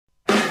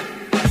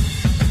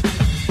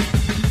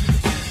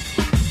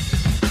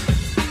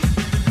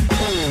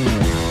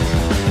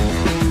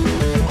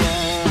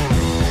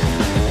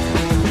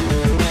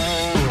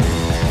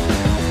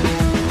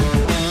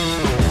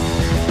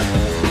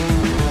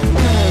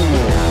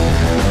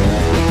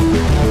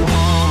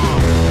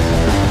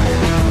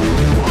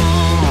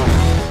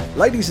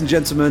Ladies and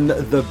gentlemen,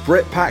 the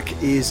Brit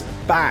Pack is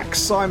back.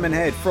 Simon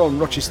Head from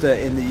Rochester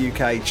in the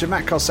UK,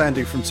 Chamatka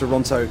Sandhu from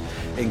Toronto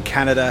in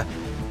Canada,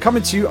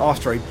 coming to you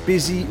after a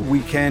busy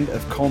weekend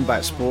of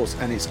combat sports,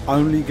 and it's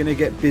only going to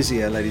get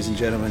busier, ladies and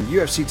gentlemen.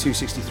 UFC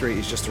 263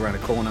 is just around the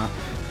corner,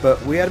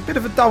 but we had a bit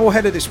of a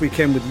double-header this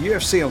weekend with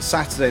UFC on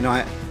Saturday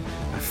night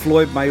and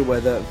Floyd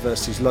Mayweather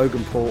versus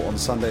Logan Paul on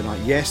Sunday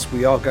night. Yes,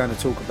 we are going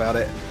to talk about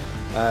it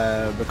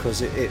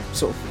because it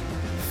sort of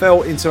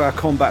fell into our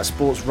combat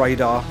sports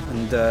radar,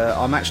 and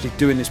I'm actually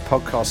doing this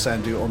podcast,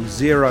 Sandhu, on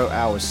 0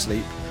 hours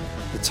sleep.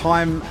 The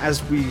time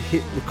as we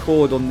hit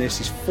record on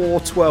this is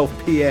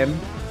 4:12 p.m.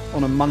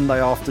 on a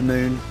Monday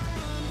afternoon.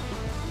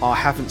 I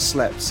haven't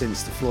slept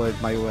since the Floyd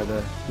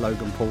Mayweather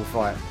Logan Paul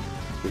fight,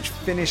 which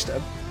finished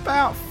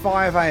about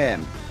 5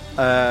 a.m.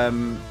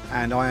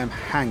 And I am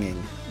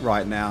hanging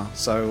right now,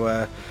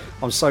 so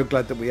I'm so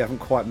glad that we haven't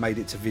quite made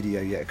it to video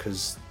yet,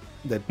 because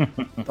I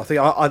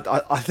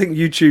think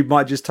YouTube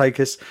might just take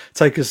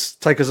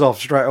us off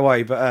straight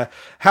away. But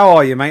how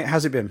are you, mate?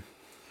 How's it been?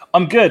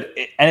 I'm good,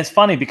 and it's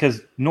funny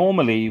because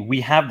normally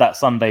we have that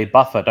Sunday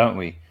buffer, don't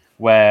we,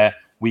 where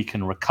we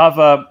can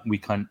recover, we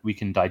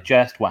can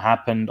digest what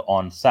happened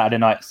on Saturday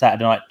night.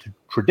 Saturday night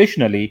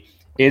traditionally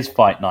is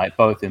fight night,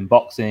 both in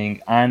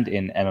boxing and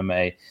in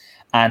MMA.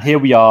 And here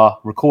we are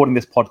recording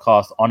this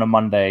podcast on a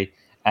Monday,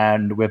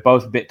 and we're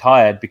both a bit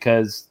tired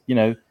because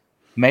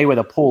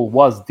Mayweather-Paul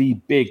was the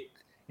big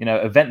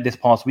event this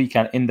past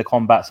weekend in the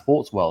combat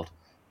sports world,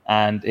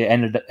 and it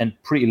ended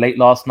pretty late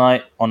last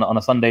night on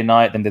a Sunday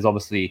night. Then there's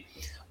obviously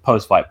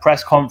post-fight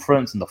press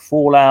conference and the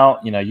fallout.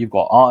 You've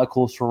got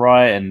articles to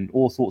write and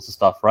all sorts of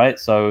stuff, right?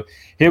 So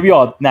here we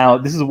are now.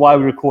 This is why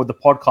we record the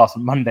podcast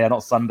on Monday and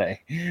not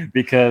Sunday,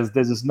 because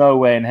there's just no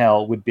way in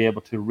hell we'd be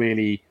able to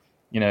really,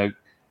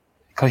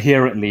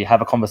 coherently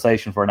have a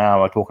conversation for an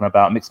hour talking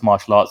about mixed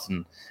martial arts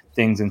and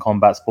things in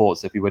combat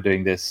sports if we were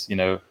doing this,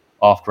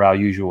 after our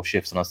usual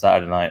shifts on a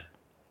Saturday night.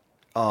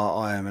 Oh,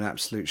 I am an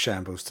absolute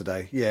shambles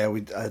today. Yeah,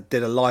 we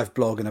did a live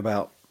blog and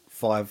about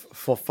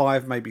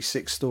five, maybe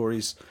 6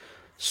 stories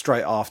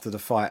straight after the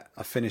fight.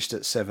 I finished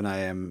at 7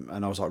 a.m.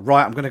 and I was like,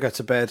 right, I'm going to go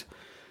to bed.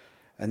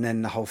 And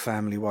then the whole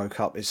family woke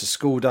up. It's a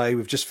school day.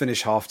 We've just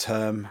finished half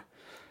term.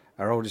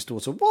 Our oldest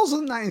daughter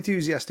wasn't that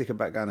enthusiastic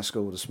about going to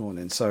school this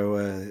morning.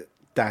 So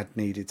Dad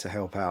needed to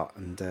help out,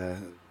 and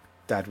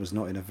Dad was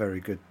not in a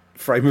very good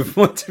frame of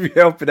mind to be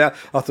helping out.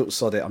 I thought,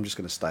 sod it, I'm just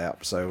going to stay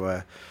up.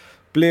 So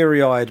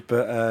bleary-eyed,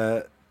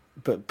 but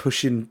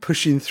pushing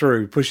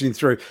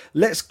through.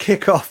 Let's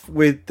kick off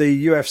with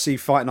the UFC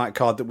Fight Night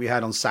card that we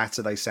had on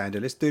Saturday,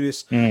 Sandhu. Let's do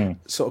this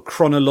sort of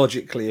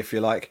chronologically, if you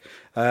like.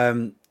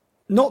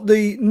 Not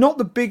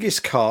the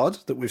biggest card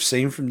that we've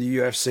seen from the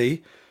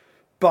UFC,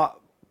 but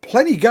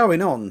plenty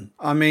going on.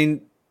 I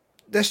mean,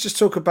 let's just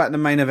talk about the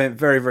main event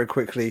very, very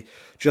quickly.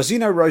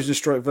 Jairzinho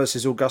Rozenstruik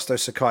versus Augusto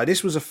Sakai.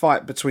 This was a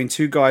fight between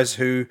two guys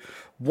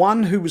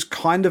one who was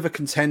kind of a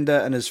contender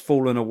and has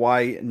fallen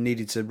away and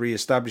needed to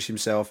re-establish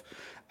himself,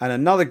 and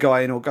another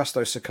guy in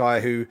Augusto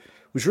Sakai who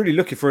was really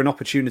looking for an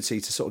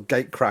opportunity to sort of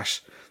gate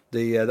crash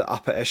the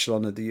upper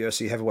echelon of the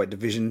UFC heavyweight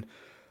division.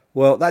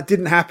 Well, that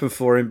didn't happen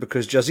for him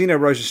because Jairzinho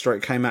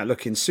Rozenstruik came out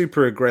looking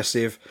super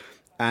aggressive,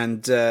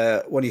 and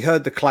when he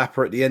heard the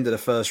clapper at the end of the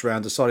first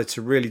round, decided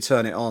to really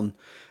turn it on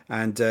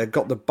and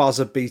got the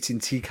buzzer-beating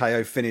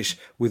TKO finish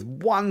with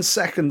 1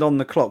 second on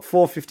the clock,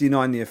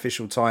 4:59 the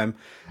official time,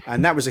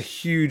 and that was a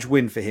huge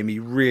win for him. He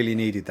really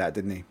needed that,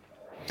 didn't he?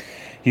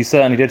 He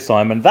certainly did,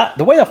 Simon.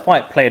 The way the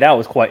fight played out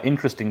was quite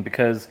interesting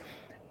because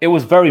it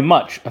was very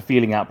much a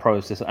feeling-out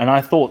process, and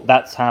I thought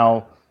that's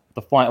how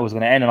the fight was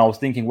going to end. And I was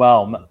thinking,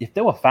 well, if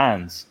there were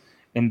fans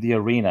in the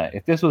arena,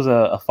 if this was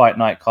a fight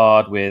night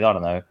card with, I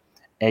don't know,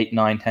 8,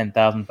 9,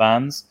 10,000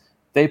 fans,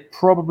 they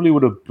probably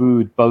would have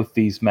booed both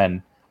these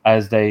men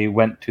as they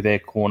went to their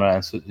corner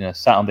and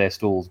sat on their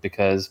stools,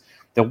 because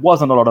there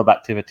wasn't a lot of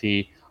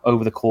activity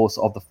over the course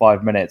of the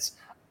 5 minutes.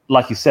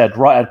 Like you said,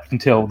 right up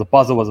until the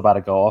buzzer was about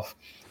to go off,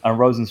 and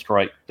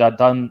Rozenstruik had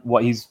done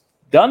what he's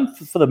done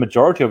for the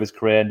majority of his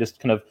career and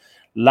just kind of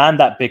land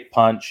that big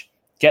punch,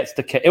 gets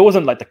the kick. It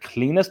wasn't like the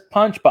cleanest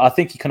punch, but I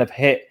think he kind of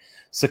hit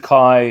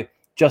Sakai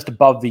just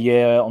above the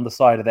ear on the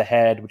side of the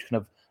head, which kind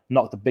of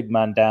knocked the big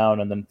man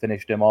down and then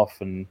finished him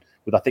off, and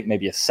with I think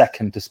maybe a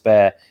second to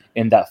spare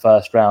in that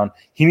first round.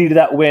 He needed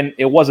that win.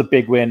 It was a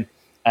big win.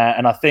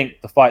 And I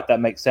think the fight that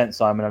makes sense,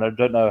 Simon, and I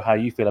don't know how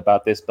you feel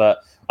about this,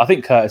 but I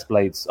think Curtis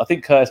Blades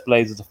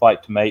is a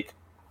fight to make.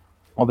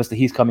 Obviously,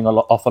 he's coming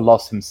off a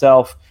loss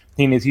himself.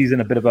 He's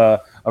in a bit of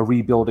a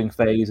rebuilding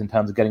phase in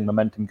terms of getting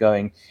momentum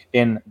going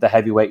in the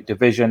heavyweight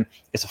division.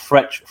 It's a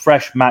fresh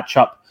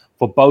matchup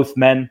for both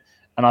men.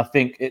 And I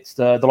think it's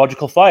the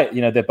logical fight.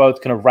 They're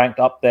both kind of ranked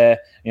up there,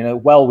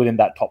 well within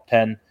that top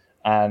 10.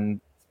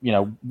 And,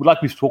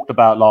 like we've talked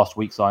about last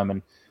week,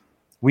 Simon,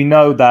 we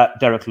know that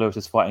Derek Lewis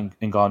is fighting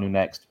Ngannou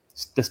next.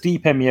 The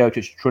Stipe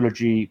Miocic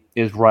trilogy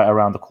is right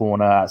around the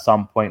corner at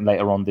some point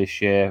later on this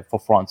year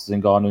for Francis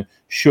Ngannou,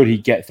 should he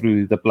get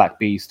through the Black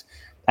Beast.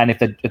 And if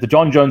the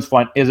John Jones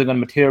fight isn't going to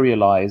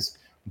materialize,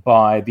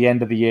 by the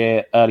end of the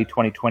year, early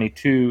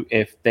 2022,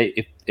 if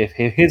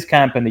his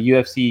camp and the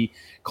UFC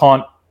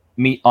can't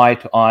meet eye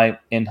to eye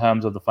in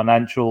terms of the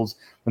financials,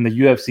 then the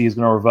UFC is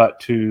going to revert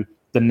to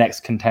the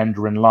next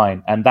contender in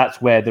line. And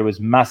that's where there is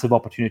massive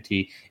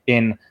opportunity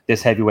in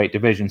this heavyweight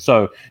division.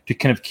 So to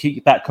kind of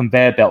keep that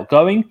conveyor belt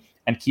going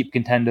and keep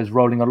contenders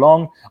rolling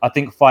along, I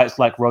think fights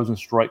like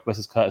Rosenstruik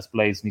versus Curtis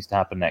Blaydes needs to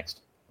happen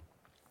next.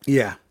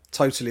 Yeah,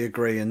 totally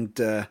agree.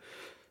 And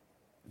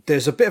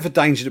there's a bit of a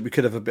danger that we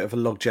could have a bit of a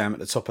logjam at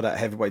the top of that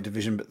heavyweight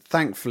division. But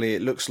thankfully,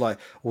 it looks like,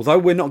 although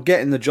we're not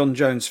getting the John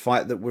Jones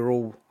fight that we're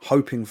all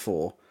hoping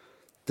for,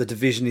 the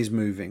division is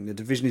moving. The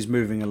division is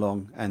moving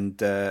along,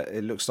 and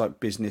it looks like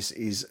business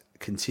is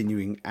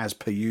continuing as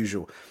per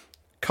usual.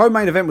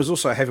 Co-main event was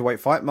also a heavyweight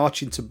fight.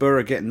 Marcin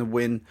Tybura getting the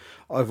win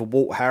over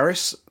Walt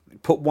Harris.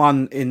 Put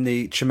one in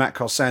the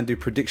Chamatkar Sandu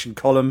prediction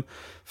column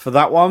for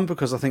that one,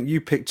 because I think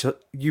you picked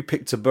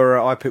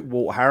Tybura, I picked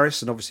Walt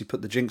Harris, and obviously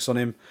put the jinx on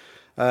him,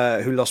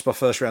 who lost by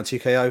first round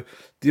TKO.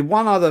 The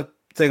one other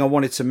thing I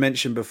wanted to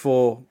mention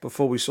before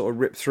we sort of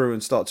rip through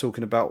and start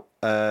talking about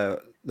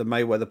the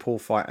Mayweather-Paul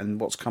fight and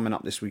what's coming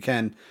up this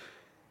weekend.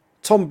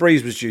 Tom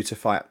Breeze was due to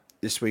fight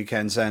this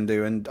weekend,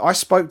 Sandu, and I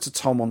spoke to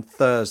Tom on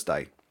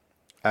Thursday,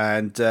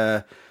 and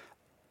I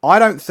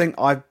don't think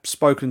I've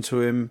spoken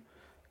to him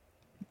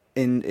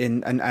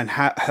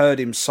heard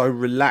him so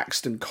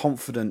relaxed and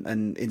confident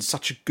and in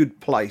such a good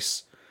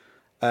place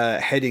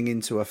heading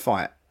into a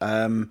fight.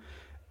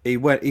 He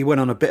went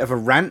on a bit of a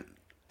rant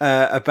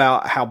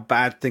about how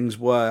bad things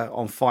were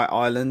on Fight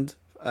Island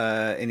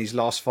in his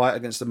last fight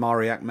against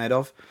Amari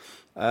Akhmedov.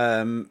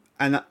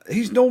 And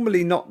he's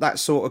normally not that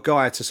sort of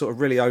guy to sort of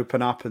really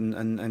open up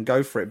and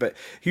go for it, but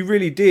he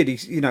really did.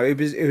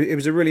 It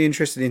was a really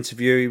interesting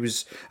interview.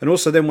 And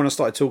also then when I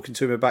started talking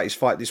to him about his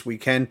fight this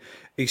weekend,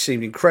 he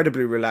seemed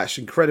incredibly relaxed,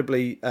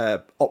 incredibly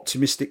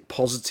optimistic,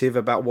 positive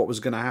about what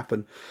was going to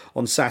happen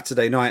on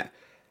Saturday night.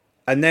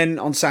 And then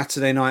on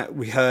Saturday night,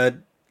 we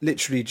heard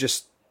literally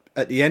just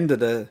at the end of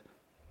the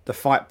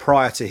fight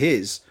prior to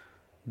his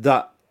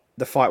that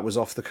the fight was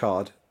off the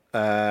card.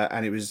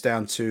 And it was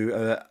down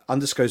to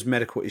undisclosed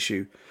medical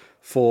issue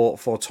for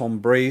Tom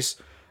Breeze.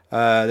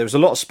 There was a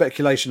lot of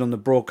speculation on the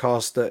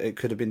broadcast that it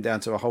could have been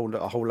down to a whole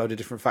load of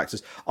different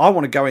factors. I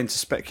want to go into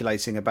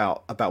speculating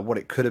about what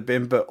it could have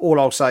been, but all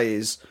I'll say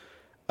is,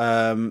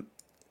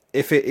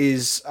 if it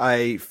is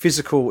a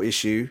physical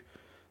issue,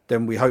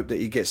 then we hope that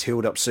he gets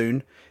healed up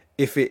soon.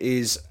 If it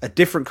is a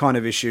different kind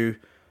of issue,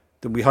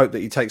 then we hope that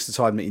he takes the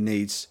time that he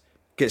needs,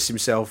 gets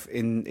himself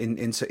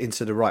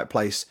into the right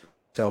place,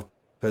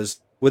 because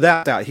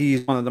without doubt, he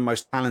is one of the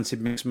most talented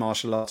mixed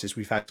martial artists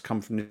we've had to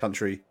come from the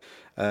country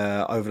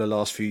over the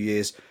last few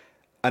years.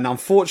 And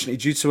unfortunately,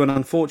 due to an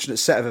unfortunate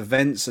set of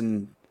events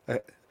and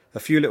a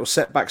few little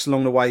setbacks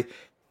along the way,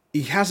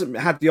 he hasn't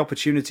had the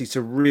opportunity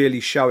to really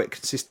show it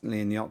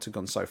consistently in the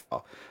octagon so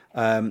far.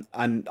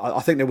 And I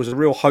think there was a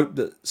real hope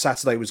that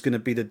Saturday was going to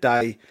be the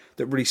day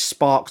that really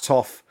sparked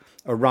off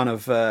a run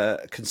of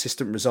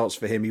consistent results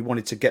for him. He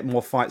wanted to get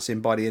more fights in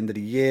by the end of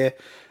the year,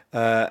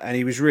 and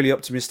he was really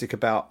optimistic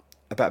about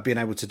being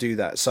able to do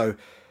that. So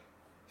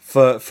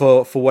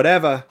for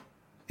whatever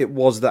it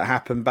was that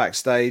happened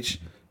backstage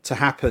to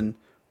happen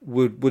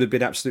would have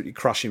been absolutely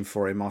crushing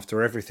for him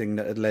after everything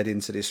that had led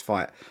into this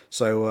fight.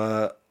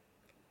 So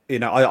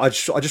I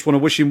just want to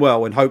wish him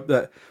well and hope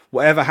that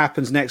whatever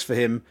happens next for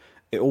him,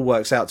 it all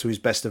works out to his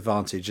best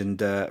advantage.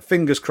 And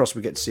fingers crossed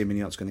we get to see him in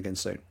the octagon again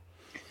soon.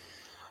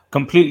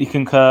 Completely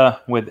concur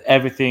with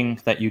everything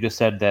that you just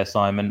said there,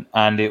 Simon.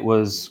 And it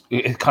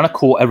kind of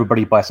caught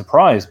everybody by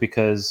surprise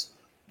because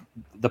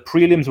the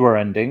prelims were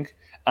ending.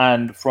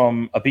 And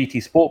from a BT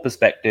Sport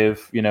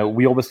perspective,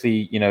 we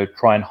obviously,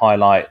 try and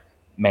highlight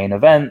main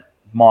event,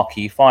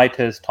 marquee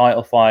fighters,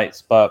 title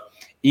fights. But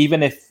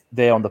even if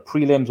they're on the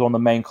prelims or on the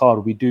main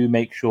card, we do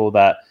make sure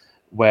that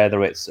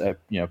whether it's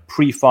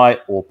pre-fight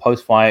or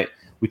post-fight,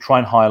 we try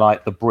and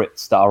highlight the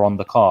Brits that are on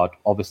the card,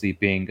 obviously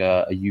being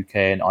a UK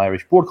and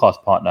Irish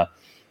broadcast partner.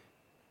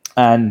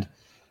 And,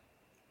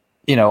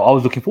 I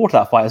was looking forward to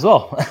that fight as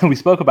well. We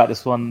spoke about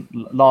this one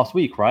last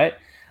week, right?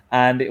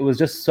 And it was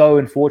just so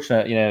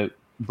unfortunate,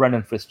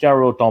 Brendan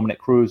Fitzgerald, Dominic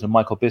Cruz, and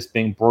Michael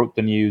Bisping broke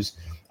the news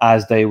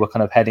as they were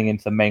kind of heading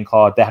into the main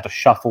card. They had to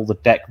shuffle the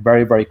deck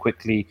very, very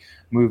quickly,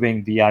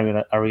 moving the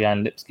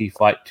Ariane Lipski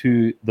fight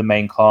to the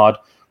main card.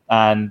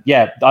 And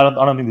yeah, I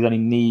don't think there's any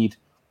need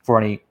for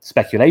any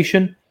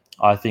speculation.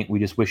 I think we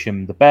just wish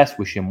him the best,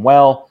 wish him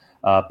well,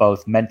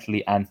 both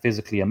mentally and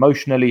physically,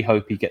 emotionally.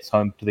 Hope he gets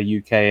home to the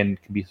UK and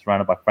can be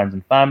surrounded by friends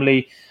and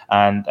family.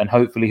 And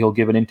hopefully he'll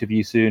give an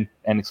interview soon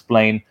and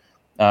explain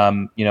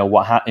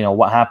what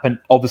happened.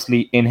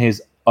 Obviously in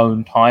his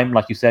own time,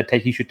 like you said,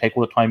 he should take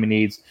all the time he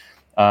needs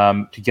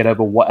to get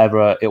over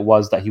whatever it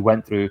was that he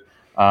went through.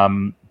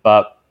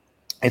 But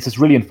it's just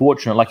really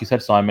unfortunate, like you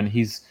said, Simon.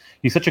 He's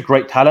such a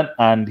great talent,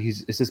 and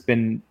it's just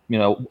been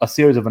a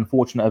series of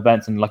unfortunate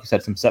events, and like you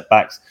said, some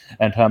setbacks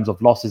in terms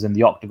of losses in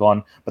the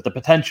octagon. But the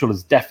potential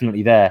is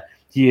definitely there.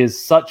 He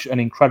is such an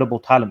incredible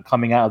talent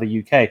coming out of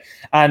the UK,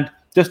 and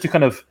just to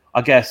kind of,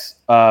 I guess,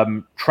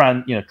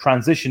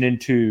 transition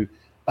into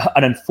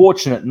an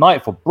unfortunate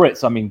night for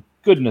Brits. I mean,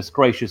 goodness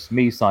gracious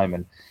me,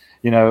 Simon.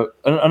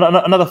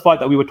 Another fight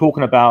that we were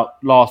talking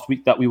about last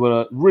week that we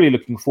were really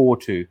looking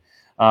forward to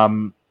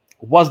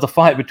was the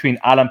fight between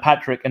Alan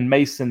Patrick and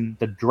Mason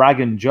the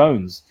Dragon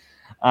Jones.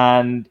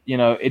 And,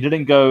 it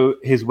didn't go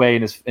his way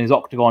in his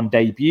octagon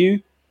debut.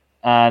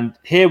 And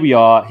here we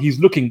are. He's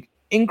looking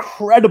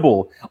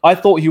incredible. I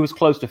thought he was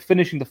close to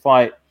finishing the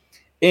fight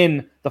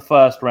in the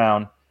first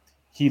round.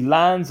 He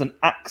lands an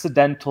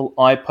accidental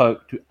eye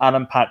poke to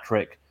Alan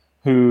Patrick,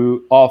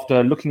 who,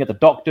 after looking at the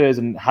doctors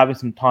and having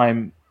some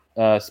time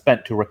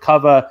spent to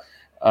recover,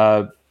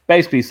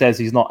 basically says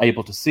he's not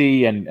able to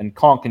see and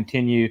can't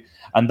continue.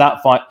 And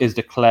that fight is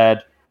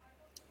declared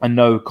a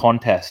no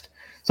contest.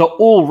 So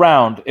all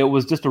round, it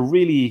was just a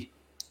really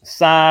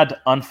sad,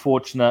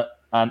 unfortunate,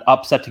 and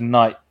upsetting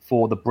night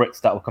for the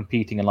Brits that were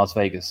competing in Las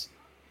Vegas.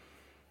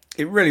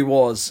 It really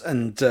was,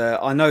 and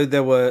I know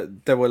there were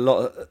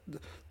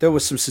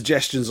some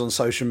suggestions on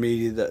social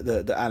media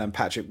that Alan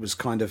Patrick was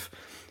kind of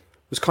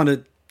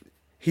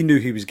he knew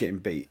he was getting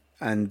beat,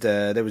 and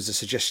there was a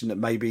suggestion that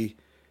maybe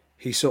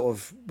he sort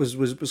of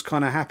was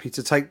kind of happy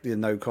to take the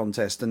no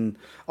contest. And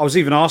I was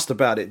even asked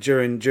about it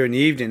during the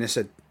evening. They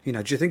said, do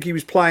you think he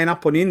was playing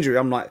up on injury?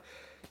 I'm like,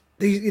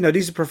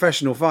 these are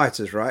professional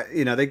fighters, right?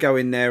 They go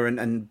in there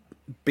and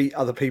beat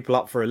other people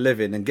up for a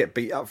living and get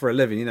beat up for a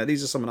living.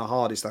 These are some of the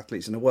hardest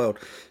athletes in the world.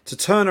 To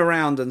turn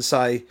around and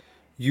say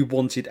you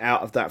wanted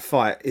out of that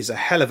fight is a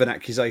hell of an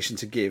accusation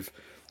to give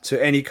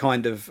to any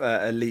kind of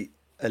elite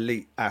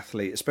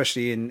athlete,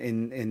 especially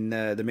in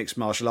the mixed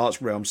martial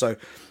arts realm. So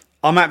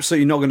I'm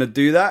absolutely not going to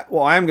do that.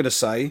 What I am going to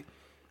say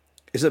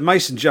is that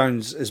Mason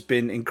Jones has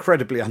been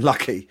incredibly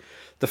unlucky.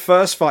 The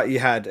first fight he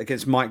had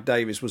against Mike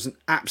Davis was an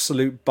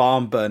absolute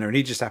barn burner, and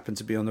he just happened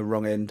to be on the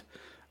wrong end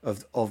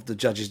of the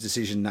judge's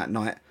decision that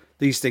night.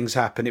 These things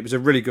happen. It was a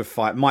really good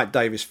fight. Mike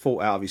Davis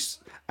fought out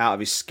of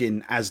his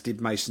skin, as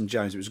did Mason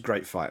Jones. It was a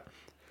great fight.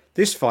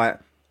 This fight,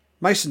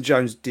 Mason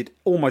Jones did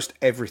almost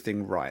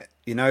everything right.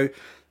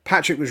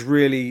 Patrick was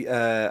really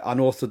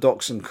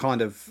unorthodox and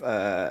kind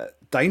of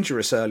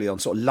dangerous early on,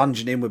 sort of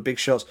lunging in with big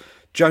shots.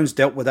 Jones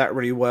dealt with that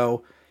really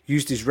well,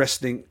 used his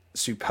wrestling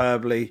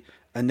superbly,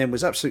 and then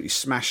was absolutely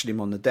smashing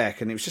him on the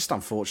deck. And it was just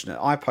unfortunate.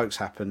 Eye pokes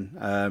happen,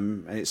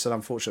 and it's an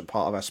unfortunate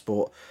part of our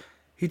sport.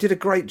 He did a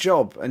great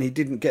job, and he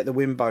didn't get the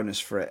win bonus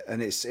for it,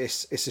 and it's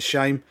a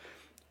shame.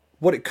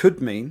 What it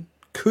could mean,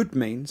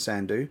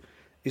 Sandhu,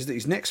 is that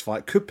his next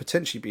fight could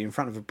potentially be in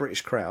front of a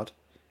British crowd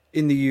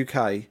in the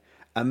UK,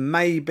 and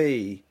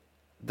maybe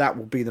that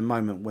will be the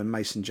moment when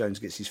Mason Jones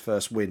gets his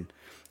first win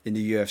in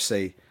the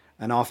UFC.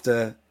 And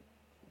after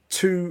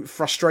 2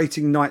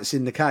 frustrating nights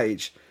in the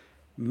cage,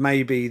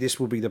 maybe this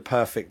will be the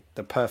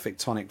perfect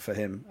tonic for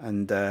him.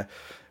 And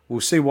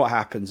we'll see what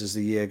happens as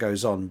the year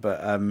goes on.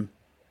 But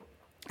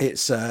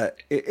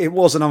it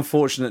was an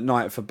unfortunate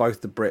night for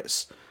both the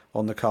Brits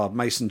on the card.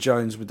 Mason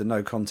Jones with the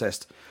no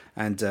contest,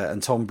 and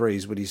Tom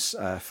Breeze with his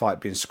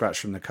fight being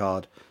scratched from the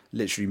card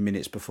literally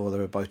minutes before they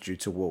were both due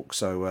to walk.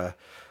 So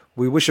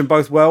we wish them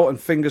both well, and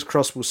fingers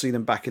crossed we'll see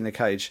them back in the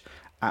cage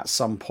at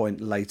some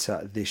point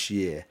later this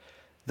year.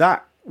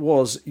 That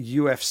was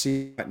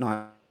UFC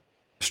night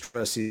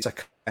versus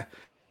Sakai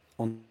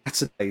on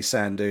Saturday,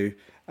 Sandhu.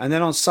 And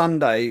then on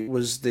Sunday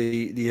was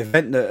the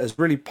event that has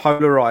really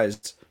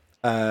polarized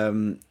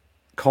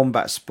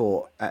combat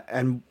sport.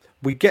 And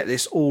we get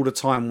this all the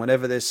time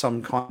whenever there's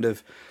some kind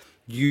of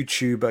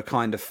YouTuber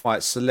kind of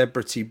fight,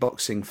 celebrity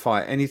boxing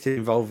fight, anything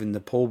involving the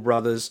Paul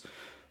brothers.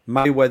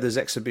 Mayweather's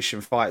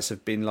exhibition fights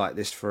have been like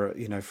this for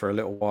a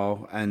little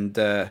while, and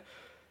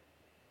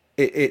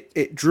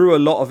it drew a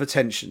lot of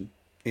attention.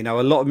 A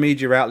lot of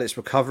media outlets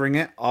were covering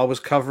it. I was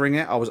covering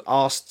it. I was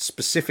asked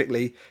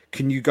specifically,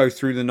 can you go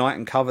through the night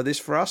and cover this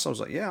for us? I was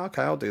like, yeah,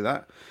 okay, I'll do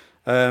that.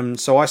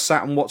 So I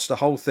sat and watched the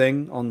whole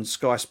thing on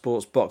Sky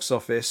Sports box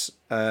office.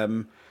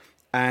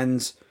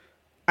 And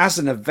as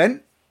an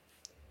event,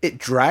 it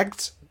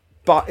dragged,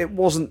 but it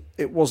wasn't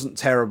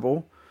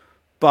terrible.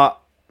 But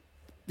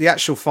the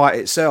actual fight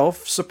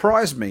itself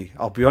surprised me.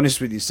 I'll be honest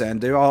with you,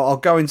 Sandhu. I'll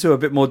go into a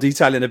bit more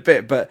detail in a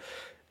bit, but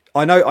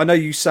I know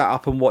you sat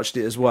up and watched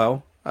it as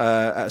well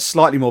at a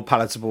slightly more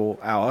palatable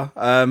hour.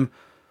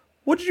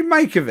 What did you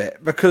make of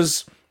it?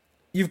 Because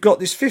you've got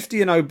this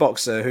 50-0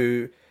 boxer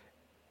who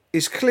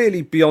is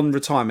clearly beyond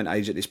retirement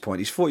age at this point.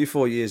 He's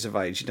 44 years of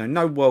age.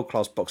 No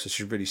world-class boxer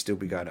should really still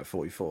be going at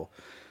 44.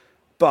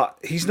 But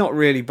he's not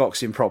really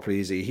boxing properly,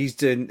 is he? He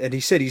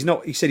said he's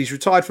not. He said he's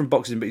retired from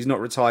boxing, but he's not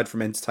retired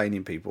from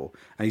entertaining people,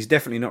 and he's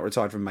definitely not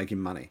retired from making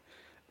money.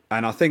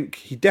 And I think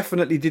he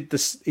definitely did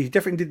this. He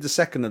definitely did the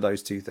second of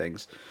those two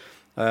things.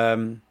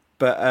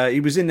 But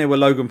he was in there with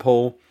Logan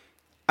Paul,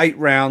 8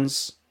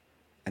 rounds,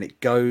 and it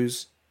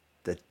goes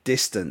the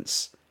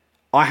distance.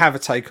 I have a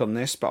take on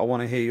this, but I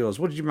want to hear yours.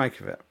 What did you make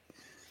of it?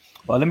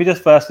 Well, let me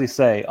just firstly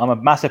say I'm a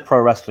massive pro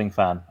wrestling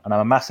fan, and I'm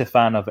a massive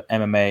fan of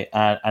MMA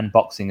and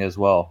boxing as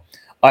well.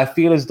 I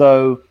feel as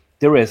though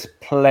there is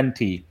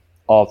plenty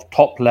of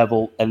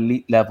top-level,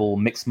 elite-level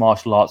mixed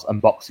martial arts and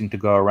boxing to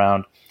go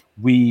around.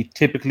 We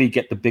typically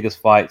get the biggest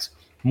fights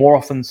More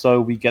often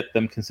so, we get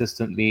them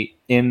consistently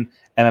in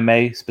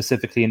MMA,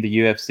 specifically in the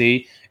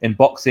UFC. In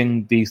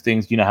boxing, these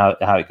things, you know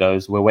how it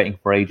goes. We're waiting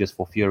for ages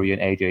for Fury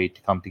and AJ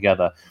to come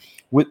together.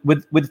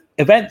 With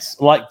events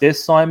like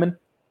this, Simon,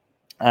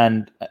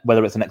 and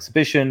whether it's an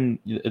exhibition,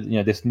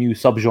 this new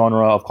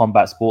subgenre of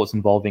combat sports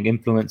involving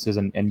influencers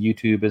and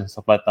YouTubers and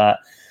stuff like that,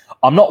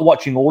 I'm not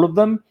watching all of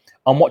them.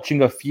 I'm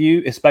watching a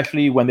few,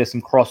 especially when there's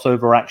some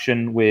crossover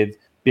action with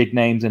big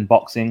names in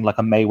boxing, like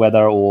a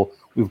Mayweather, or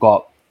we've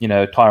got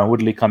Tyron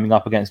Woodley coming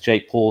up against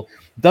Jake Paul.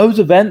 Those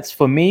events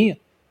for me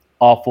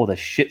are for the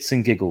shits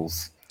and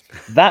giggles.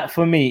 That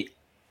for me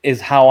is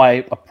how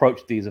I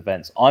approach these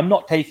events. I'm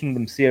not taking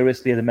them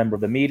seriously as a member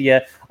of the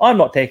media. I'm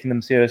not taking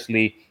them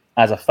seriously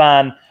as a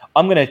fan.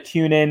 I'm going to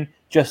tune in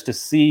just to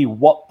see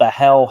what the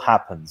hell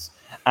happens.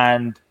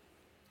 And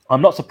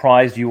I'm not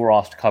surprised you were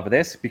asked to cover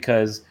this,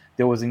 because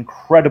there was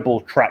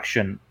incredible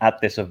traction at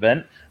this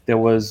event.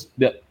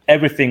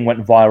 Everything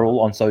went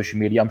viral on social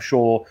media. I'm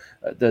sure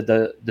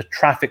the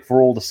traffic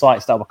for all the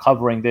sites that were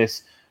covering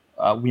this,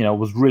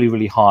 was really,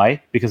 really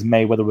high, because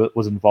Mayweather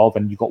was involved,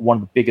 and you got one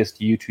of the biggest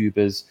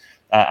YouTubers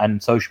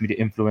and social media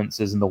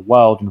influencers in the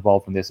world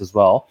involved in this as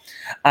well.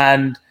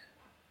 And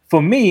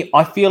for me,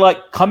 I feel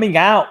like coming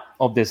out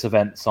of this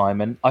event,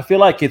 Simon, I feel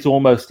like it's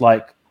almost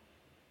like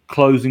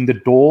closing the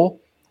door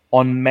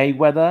on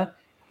Mayweather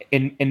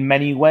in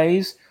many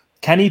ways.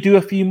 Can he do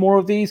a few more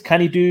of these?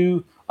 Can he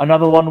do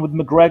another one with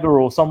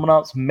McGregor or someone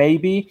else?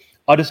 Maybe.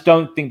 I just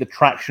don't think the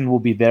traction will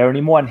be there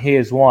anymore, and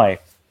here's why.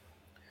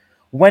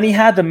 When he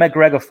had the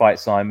McGregor fight,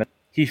 Simon,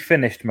 he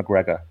finished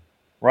McGregor,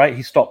 right?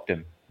 He stopped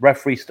him.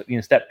 Referee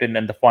stepped in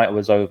and the fight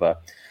was over.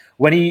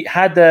 When he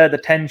had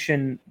the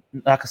Tenshin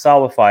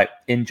Nakasawa fight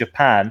in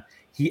Japan,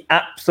 he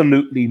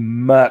absolutely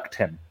murked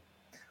him,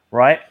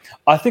 right?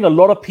 I think a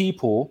lot of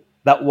people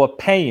that were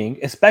paying,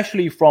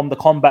 especially from the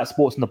combat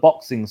sports and the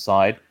boxing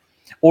side,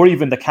 or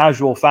even the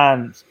casual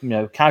fans,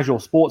 casual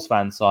sports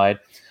fan side,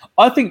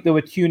 I think they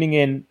were tuning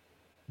in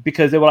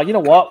because they were like, you know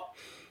what?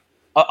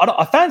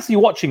 I fancy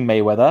watching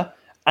Mayweather,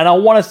 and I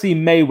want to see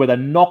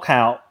Mayweather knock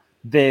out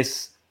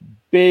this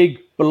big,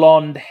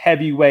 blonde,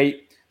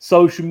 heavyweight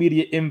social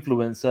media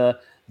influencer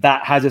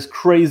that has this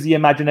crazy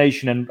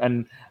imagination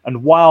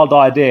and wild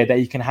idea that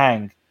he can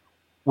hang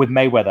with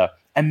Mayweather.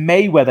 And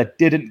Mayweather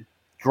didn't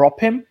drop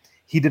him.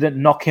 He didn't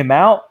knock him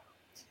out.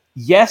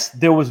 Yes,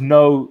 there was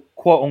no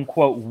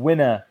quote-unquote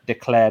winner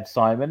declared,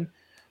 Simon,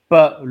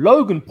 but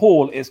Logan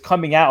Paul is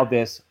coming out of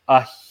this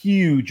a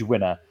huge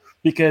winner,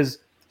 because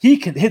he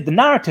can hit the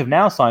narrative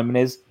now, Simon,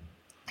 is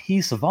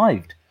he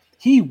survived.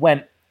 He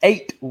went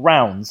 8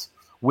 rounds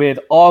with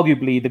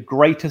arguably the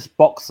greatest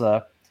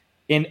boxer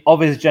of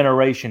his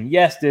generation.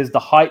 Yes, there's the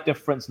height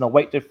difference and the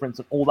weight difference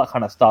and all that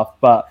kind of stuff,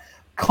 but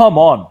come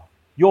on.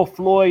 You're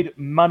Floyd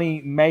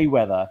Money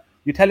Mayweather.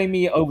 You're telling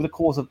me over the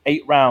course of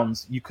 8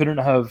 rounds, you couldn't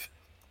have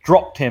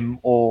dropped him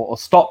or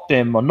stopped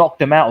him or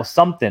knocked him out or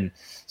something.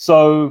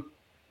 So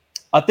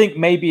I think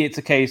maybe it's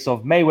a case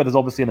of Mayweather's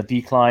obviously in a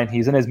decline.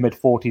 He's in his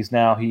mid-40s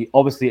now. He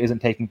obviously isn't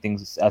taking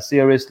things as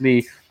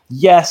seriously.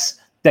 Yes,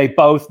 they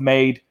both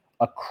made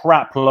a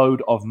crap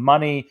load of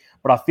money,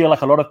 but I feel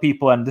like a lot of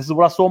people, and this is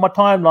what I saw on my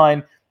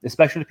timeline,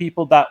 especially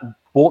people that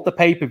bought the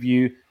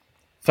pay-per-view,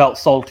 felt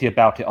salty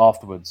about it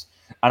afterwards.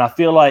 And I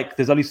feel like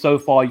there's only so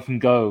far you can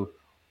go.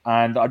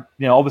 And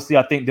obviously,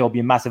 I think there'll be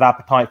a massive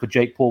appetite for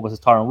Jake Paul versus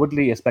Tyron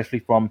Woodley, especially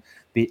from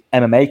the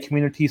MMA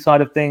community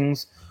side of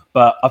things.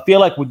 But I feel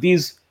like with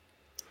these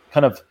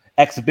kind of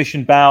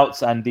exhibition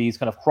bouts and these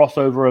kind of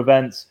crossover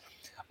events,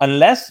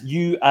 unless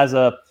you as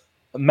a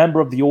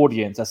member of the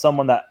audience, as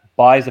someone that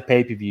buys a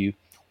pay-per-view,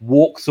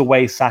 walks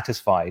away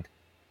satisfied,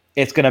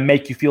 it's going to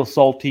make you feel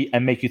salty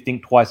and make you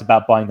think twice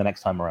about buying the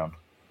next time around.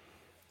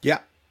 Yeah,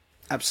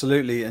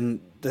 absolutely. And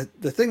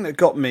the thing that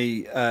got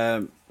me,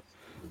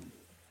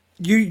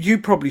 you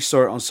probably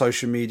saw it on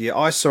social media.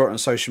 I saw it on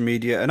social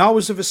media, and I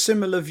was of a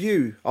similar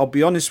view. I'll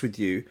be honest with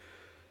you.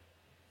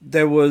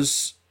 There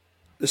was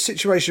the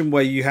situation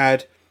where you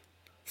had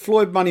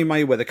Floyd Money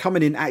Mayweather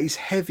coming in at his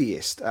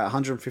heaviest at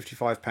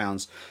 155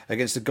 pounds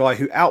against a guy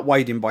who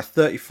outweighed him by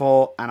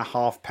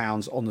 34.5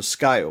 pounds on the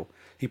scale.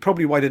 He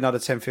probably weighed another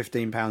 10,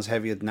 15 pounds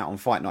heavier than that on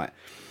fight night.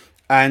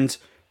 And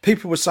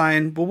people were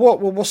saying, what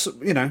does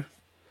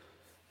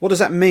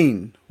that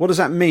mean? What does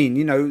that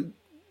mean?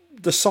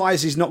 The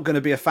size is not going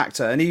to be a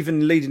factor. And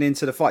even leading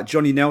into the fight,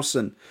 Johnny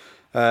Nelson,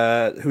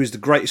 who is the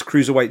greatest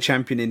cruiserweight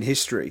champion in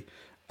history,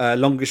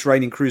 longest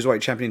reigning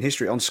cruiserweight champion in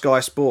history, on Sky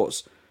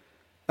Sports,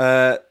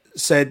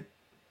 said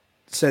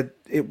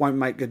it won't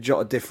make a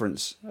jot of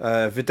difference.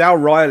 Vidal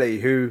Riley,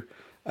 who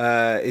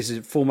is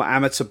a former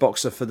amateur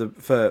boxer for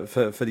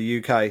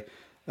the UK,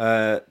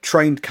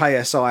 trained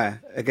KSI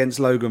against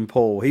Logan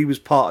Paul. He was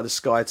part of the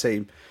Sky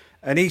team,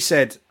 and he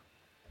said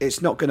it's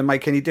not going to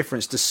make any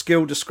difference. The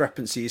skill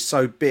discrepancy is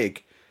so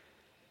big.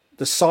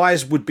 The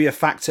size would be a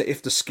factor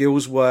if the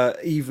skills were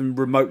even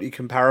remotely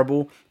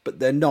comparable, but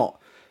they're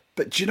not.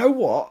 But do you know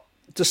what?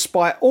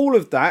 Despite all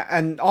of that,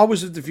 and I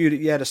was of the view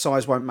that, the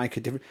size won't make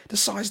a difference. The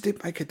size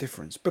did make a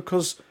difference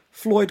because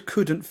Floyd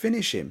couldn't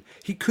finish him.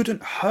 He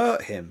couldn't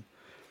hurt him.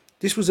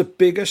 This was a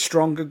bigger,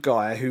 stronger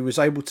guy who was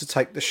able to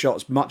take the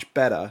shots much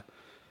better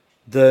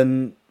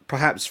than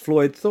perhaps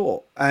Floyd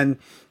thought. And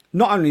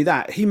not only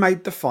that, he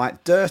made the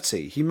fight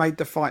dirty. He made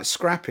the fight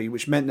scrappy,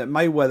 which meant that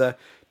Mayweather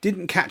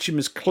didn't catch him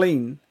as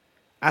clean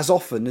as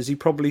often as he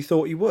probably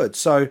thought he would.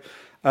 So,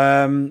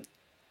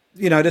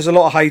 there's a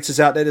lot of haters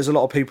out there. There's a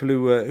lot of people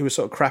who were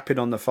sort of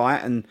crapping on the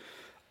fight, and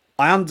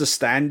I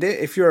understand it.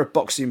 If you're a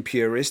boxing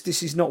purist,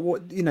 this is not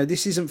what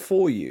this isn't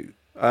for you.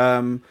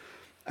 And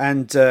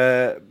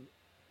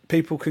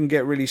people can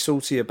get really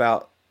salty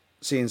about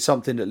seeing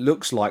something that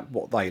looks like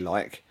what they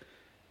like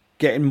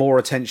getting more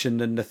attention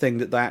than the thing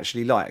that they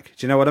actually like.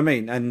 Do you know what I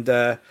mean? And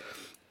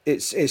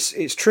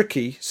it's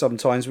tricky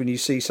sometimes when you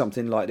see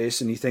something like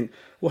this and you think,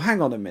 well,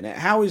 hang on a minute,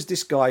 how is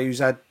this guy who's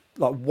had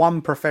like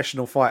one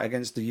professional fight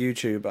against a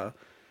YouTuber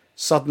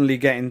suddenly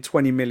getting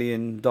 $20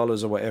 million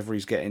or whatever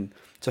he's getting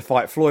to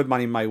fight Floyd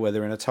Money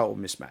Mayweather in a total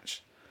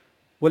mismatch?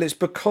 Well, it's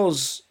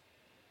because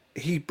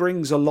he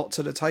brings a lot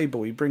to the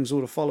table. He brings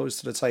all the followers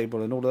to the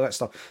table and all of that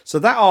stuff. So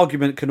that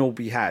argument can all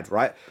be had,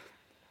 right?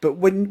 But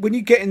when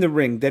you get in the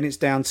ring, then it's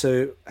down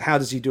to how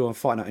does he do on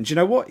fight night. And do you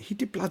know what? He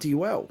did bloody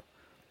well.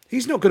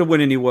 He's not going to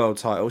win any world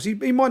titles. He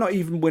might not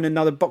even win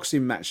another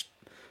boxing match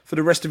for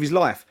the rest of his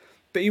life.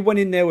 But he went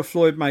in there with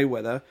Floyd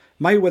Mayweather.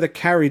 Mayweather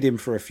carried him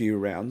for a few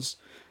rounds.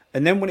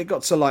 And then when it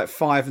got to like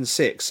 5 and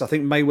 6, I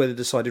think Mayweather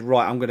decided,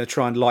 right, I'm going to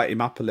try and light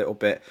him up a little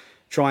bit,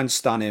 try and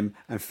stun him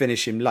and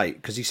finish him late.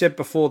 Because he said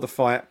before the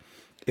fight,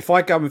 if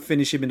I go and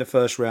finish him in the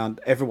first round,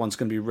 everyone's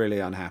going to be really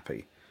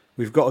unhappy.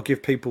 We've got to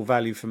give people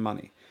value for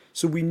money.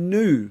 So we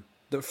knew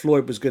that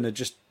Floyd was going to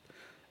just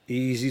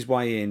ease his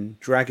way in,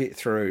 drag it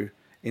through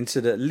into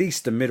at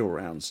least the middle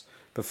rounds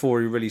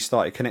before he really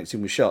started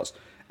connecting with shots.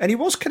 And he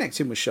was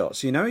connecting with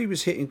shots. He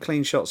was hitting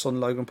clean shots on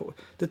Logan Paul.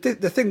 The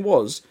thing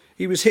was,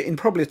 he was hitting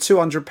probably a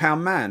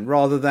 200-pound man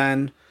rather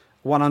than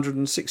a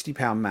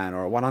 160-pound man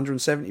or a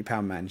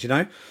 170-pound man,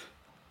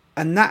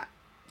 And that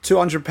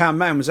 200-pound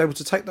man was able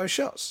to take those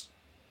shots.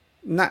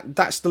 And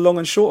that's the long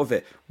and short of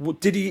it.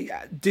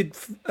 Did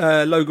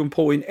Logan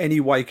Paul in any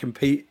way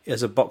compete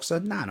as a boxer?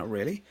 Nah, not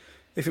really.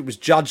 If it was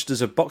judged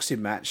as a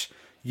boxing match,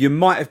 you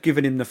might have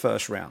given him the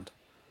first round.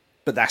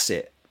 But that's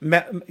it.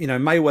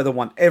 Mayweather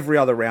won every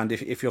other round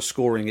if you're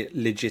scoring it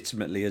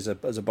legitimately as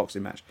a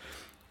boxing match.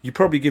 You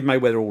probably give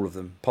Mayweather all of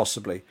them,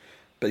 possibly.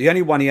 But the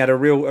only one he had a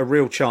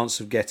real chance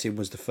of getting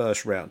was the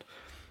first round.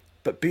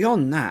 But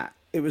beyond that,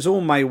 it was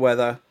all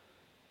Mayweather,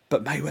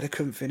 but Mayweather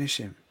couldn't finish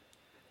him.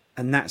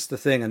 And that's the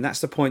thing, and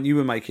that's the point you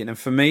were making. And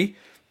for me,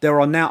 there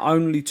are now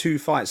only 2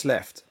 fights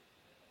left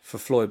for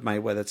Floyd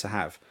Mayweather to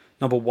have.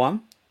 Number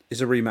 1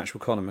 is a rematch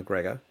with Conor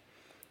McGregor,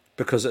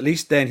 because at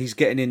least then he's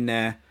getting in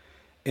there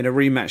in a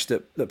rematch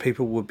that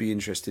people would be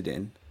interested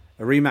in,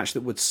 a rematch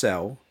that would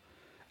sell.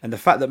 And the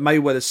fact that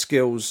Mayweather's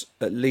skills,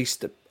 at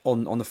least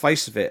on the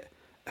face of it,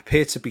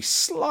 appear to be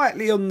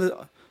slightly on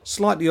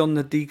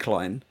the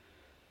decline,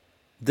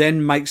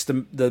 then makes the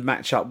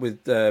matchup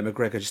with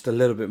McGregor just a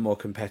little bit more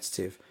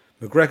competitive.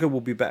 McGregor will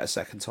be better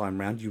second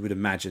time round, you would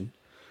imagine.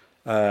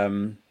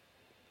 So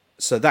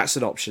that's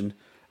an option.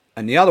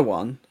 And the other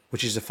one,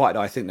 which is a fight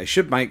that I think they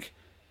should make,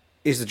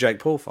 is the Jake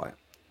Paul fight.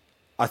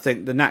 I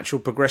think the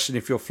natural progression,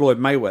 if you're Floyd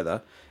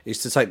Mayweather, is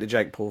to take the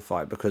Jake Paul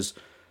fight, because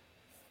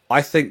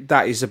I think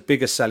that is a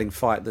bigger selling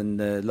fight than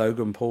the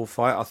Logan Paul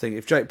fight. I think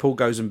if Jake Paul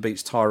goes and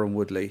beats Tyron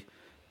Woodley,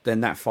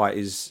 then that fight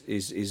is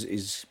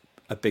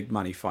a big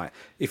money fight.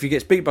 If he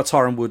gets beat by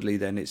Tyron Woodley,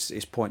 then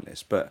it's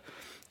pointless. But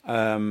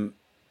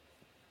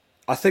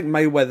I think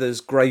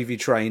Mayweather's gravy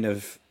train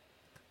of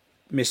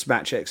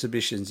mismatch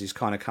exhibitions is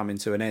kind of coming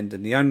to an end,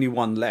 and the only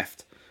one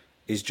left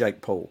is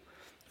Jake Paul,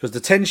 because the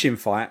Tenshin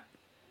fight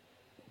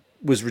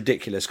was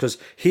ridiculous because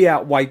he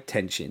outweighed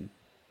Tenshin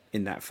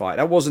in that fight.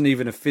 That wasn't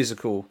even a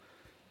physical,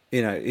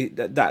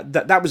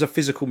 that was a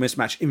physical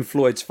mismatch in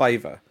Floyd's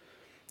favour,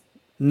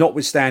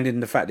 notwithstanding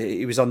the fact that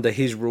it was under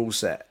his rule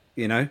set.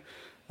 The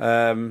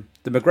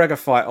McGregor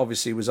fight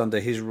obviously was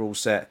under his rule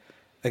set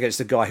against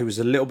a guy who was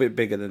a little bit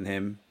bigger than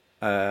him,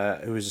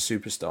 who was a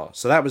superstar.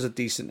 So that was a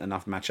decent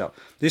enough matchup.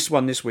 This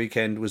one this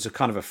weekend was a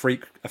kind of a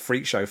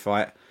freak show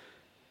fight,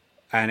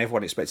 and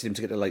everyone expected him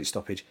to get the late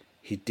stoppage.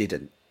 He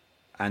didn't.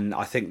 And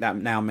I think that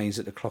now means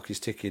that the clock is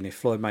ticking. If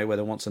Floyd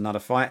Mayweather wants another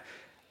fight,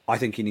 I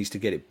think he needs to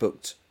get it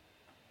booked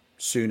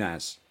soon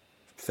as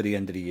for the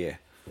end of the year.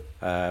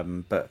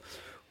 But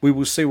we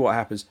will see what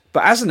happens.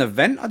 But as an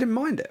event, I didn't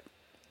mind it.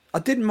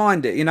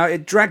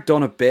 It dragged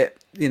on a bit.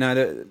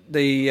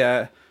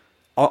 I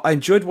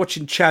enjoyed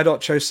watching Chad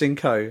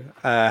Ochocinco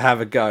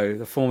have a go,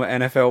 the former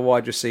NFL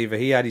wide receiver.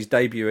 He had his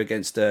debut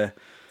against a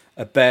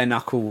bare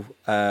knuckle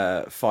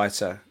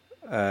fighter,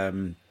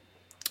 Brian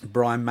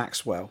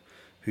Maxwell,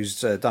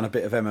 who's done a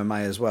bit of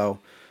MMA as well.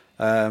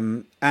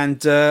 And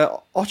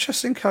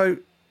Ochocinco,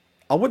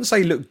 I wouldn't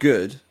say looked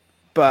good,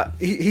 but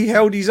he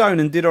held his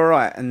own and did all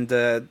right. And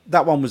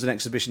that one was an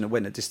exhibition that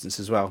went at distance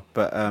as well.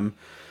 But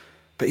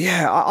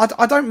yeah,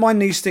 I don't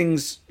mind these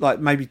things like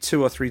maybe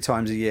 2 or 3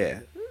 times a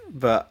year.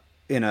 But,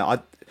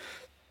 I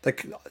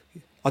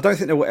don't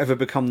think they will ever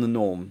become the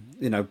norm.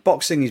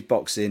 Boxing is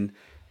boxing.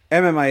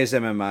 MMA is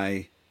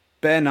MMA.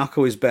 bare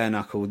knuckle is bare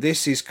knuckle.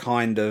 This is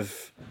kind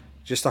of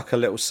just like a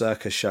little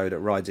circus show that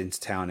rides into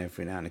town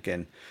every now and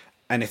again.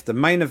 And if the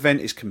main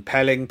event is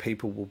compelling,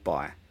 people will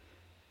buy.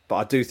 But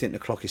I do think the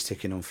clock is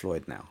ticking on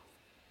Floyd now.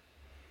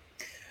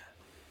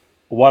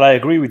 What I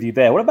agree with you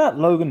there. What about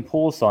Logan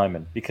Paul,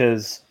 Simon?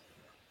 Because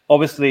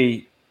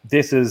obviously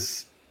this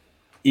is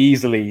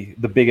easily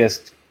the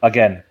biggest,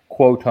 again,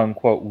 quote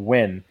unquote,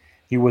 win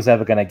he was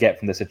ever going to get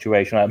from the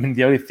situation. I mean,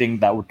 the only thing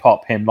that would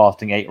top him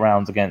lasting 8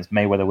 rounds against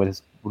Mayweather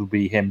would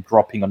be him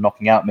dropping or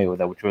knocking out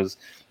Mayweather, which was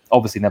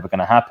obviously never going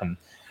to happen.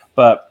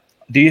 But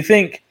do you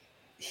think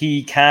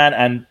he can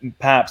and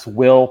perhaps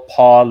will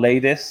parlay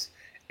this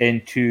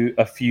into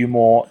a few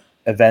more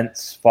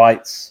events,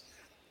 fights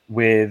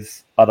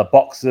with other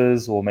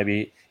boxers, or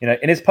maybe,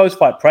 in his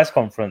post-fight press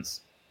conference,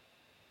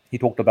 he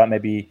talked about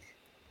maybe,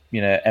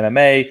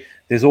 MMA.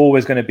 There's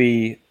always going to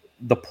be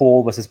the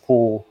Paul versus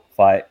Paul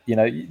fight.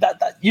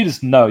 That you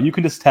just know. You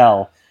can just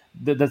tell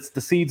that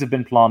the seeds have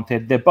been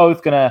planted. They're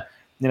both going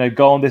to,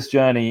 go on this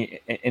journey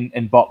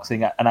in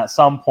boxing, and at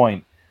some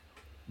point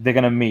they're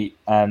going to meet,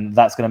 and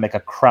that's going to make a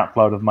crap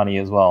load of money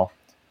as well.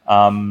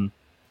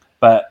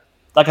 But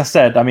like I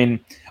said, I mean,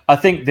 I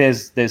think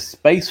there's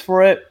space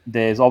for it.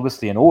 There's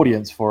obviously an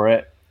audience for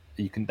it.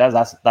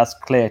 That's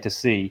clear to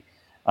see.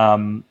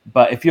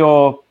 But if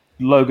you're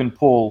Logan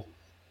Paul,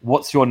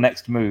 what's your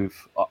next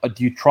move?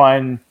 Do you try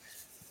and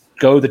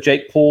go the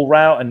Jake Paul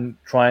route and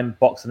try and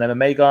box an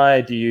MMA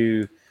guy? Do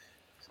you,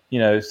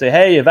 say,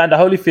 hey, Evander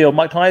Holyfield,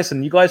 Mike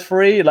Tyson, you guys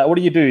free? Like, what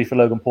do you do for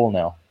Logan Paul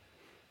now?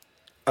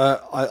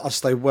 I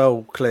stay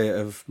well clear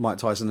of Mike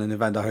Tyson and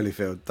Evander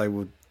Holyfield. They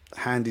would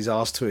hand his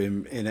ass to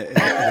him in a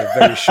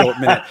very short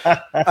minute.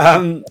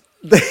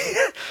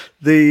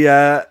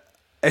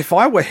 If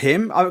I were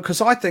him,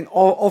 because I think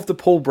of the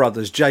Paul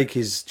brothers, Jake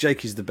is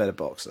the better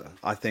boxer.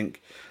 I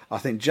think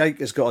Jake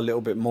has got a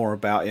little bit more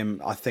about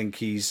him. I think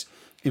he's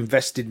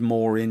invested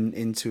more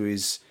into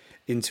his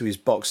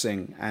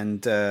boxing,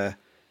 and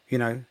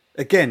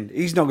again,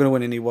 he's not going to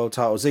win any world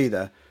titles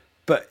either,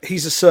 but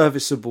he's a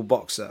serviceable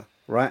boxer,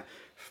 right?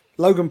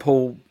 Logan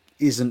Paul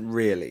isn't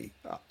really.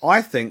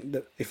 I think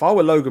that if I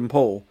were Logan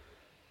Paul,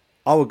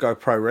 I would go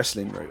pro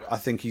wrestling route. I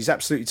think he's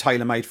absolutely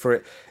tailor-made for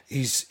it.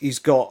 He's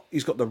got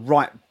the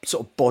right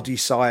sort of body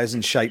size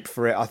and shape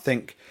for it. I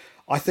think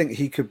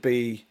he could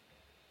be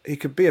a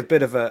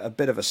bit of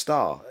a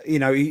star. He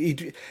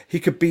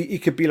could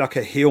be like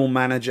a heel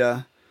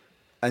manager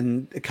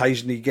and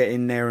occasionally get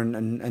in there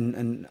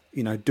and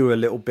do a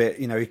little bit.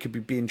 He could be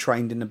being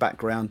trained in the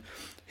background.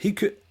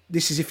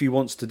 This is if he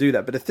wants to do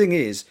that. But the thing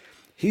is,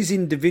 his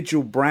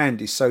individual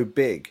brand is so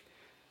big,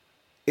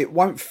 it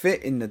won't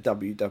fit in the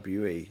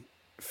WWE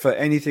for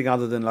anything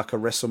other than like a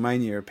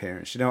WrestleMania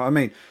appearance. You know what I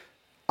mean?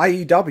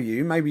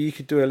 AEW, maybe you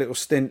could do a little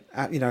stint,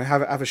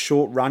 have a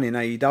short run in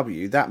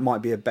AEW. That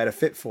might be a better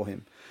fit for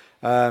him.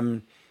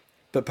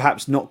 But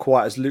perhaps not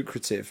quite as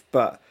lucrative.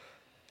 But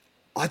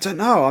I don't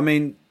know. I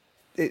mean,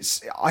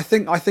 I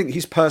think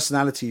his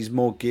personality is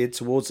more geared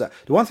towards that.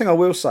 The one thing I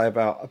will say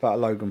about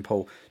Logan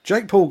Paul,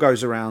 Jake Paul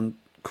goes around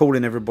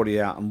calling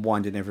everybody out and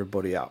winding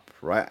everybody up,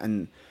 right?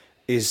 And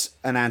is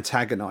an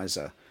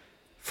antagonizer.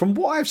 From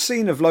what I've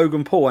seen of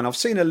Logan Paul, and I've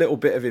seen a little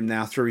bit of him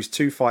now through his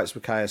 2 fights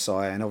with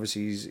KSI and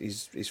obviously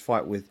his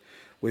fight with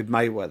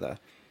Mayweather,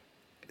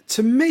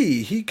 to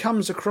me, he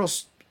comes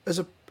across as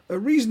a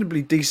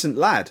reasonably decent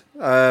lad.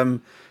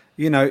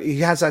 He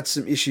has had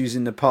some issues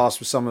in the past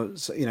with some of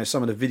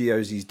the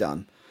videos he's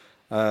done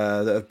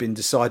that have been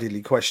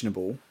decidedly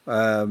questionable.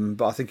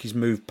 But I think he's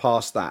moved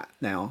past that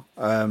now.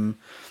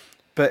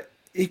 But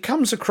he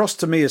comes across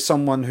to me as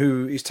someone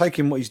who is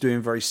taking what he's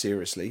doing very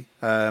seriously.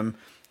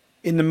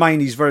 In the main,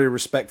 he's very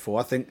respectful.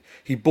 I think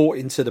he bought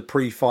into the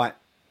pre-fight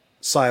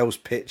sales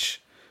pitch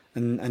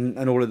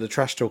and all of the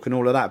trash talk and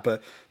all of that.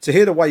 But to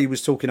hear the way he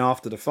was talking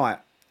after the fight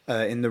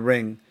in the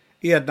ring,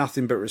 he had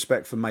nothing but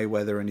respect for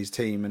Mayweather and his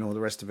team and all the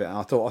rest of it. And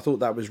I thought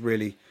that was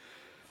really,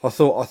 I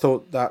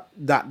thought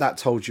that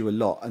told you a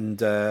lot.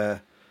 And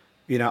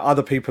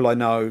other people I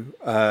know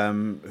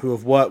who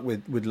have worked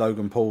with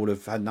Logan Paul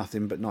have had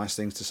nothing but nice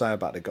things to say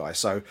about the guy.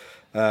 So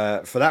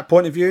for that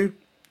point of view,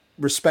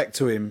 respect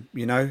to him.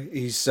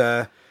 He's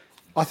I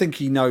think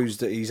he knows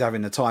that he's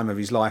having the time of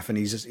his life, and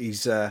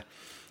he's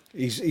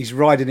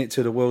riding it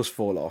till the wheels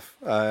fall off.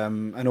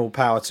 And all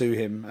power to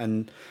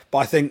him. But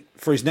I think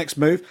for his next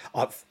move,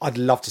 I'd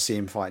love to see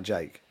him fight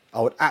Jake. I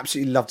would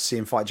absolutely love to see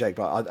him fight Jake.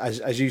 But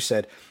as you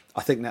said,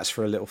 I think that's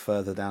for a little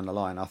further down the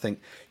line. I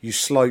think you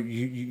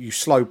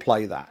slow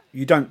play that.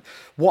 You don't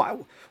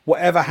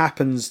whatever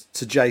happens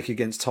to Jake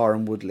against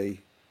Tyron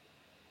Woodley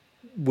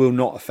will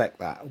not affect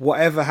that.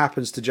 Whatever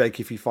happens to Jake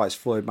if he fights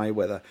Floyd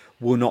Mayweather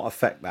will not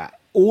affect that.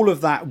 All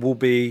of that will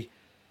be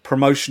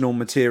promotional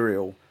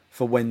material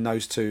for when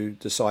those two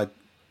decide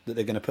that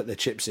they're going to put their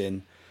chips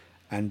in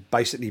and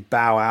basically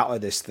bow out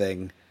of this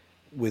thing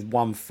with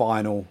one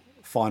final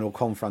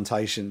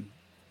confrontation.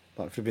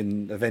 Like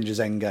flipping Avengers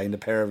Endgame, the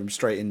pair of them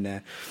straight in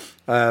there.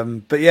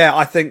 But yeah,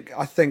 I think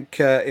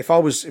if I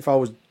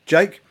was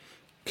Jake,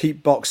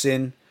 keep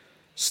boxing,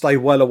 stay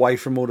well away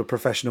from all the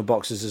professional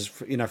boxers as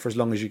for as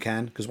long as you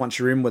can, because once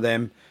you're in with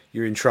them,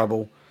 you're in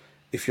trouble.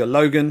 If you're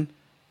Logan,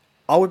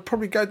 I would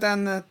probably go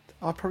down the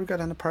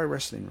pro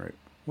wrestling route.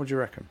 What do you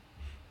reckon?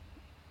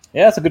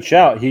 Yeah, that's a good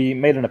shout. He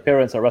made an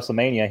appearance at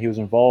WrestleMania. He was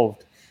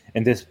involved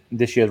in this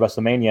year's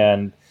WrestleMania,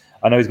 and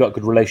I know he's got a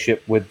good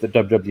relationship with the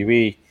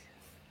WWE.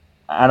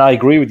 And I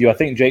agree with you. I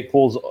think Jake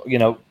Paul's,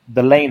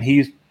 the lane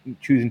he's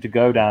choosing to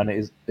go down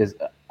is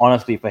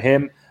honestly for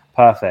him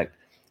perfect.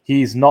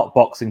 He's not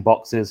boxing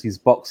boxers. He's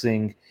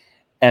boxing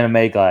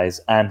MMA guys,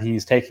 and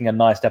he's taking a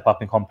nice step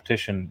up in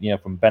competition.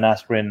 From Ben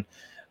Askren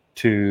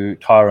to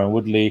Tyron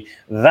Woodley.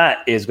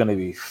 That is going to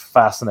be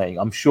fascinating.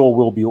 I'm sure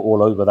we'll be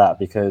all over that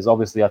because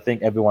obviously I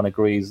think everyone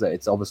agrees that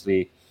it's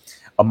obviously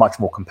a much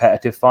more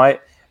competitive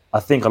fight. I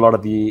think a lot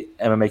of the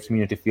MMA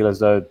community feel as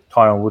though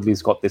Tyron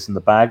Woodley's got this in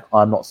the bag.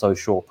 I'm not so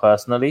sure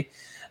personally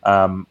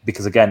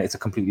because, again, it's a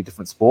completely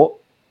different sport.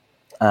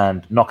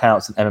 And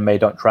knockouts in MMA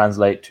don't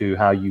translate to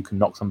how you can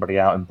knock somebody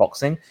out in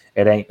boxing.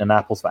 It ain't an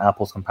apples for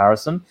apples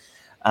comparison.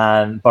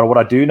 But what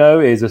I do know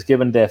is it's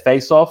given their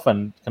face-off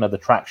and kind of the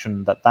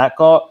traction that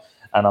got,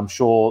 and I'm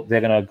sure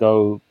they're going to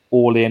go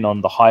all in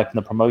on the hype and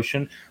the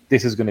promotion.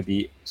 This is going to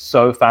be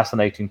so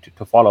fascinating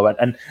to follow.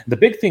 And the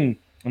big thing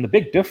and the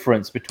big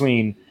difference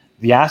between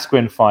the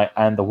Askren fight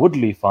and the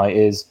Woodley fight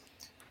is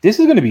this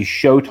is going to be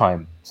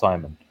Showtime,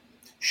 Simon.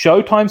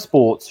 Showtime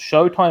Sports,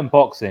 Showtime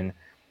Boxing.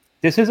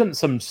 This isn't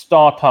some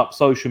startup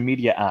social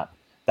media app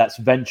that's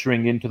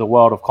venturing into the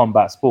world of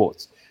combat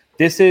sports.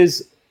 This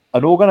is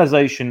an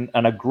organization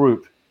and a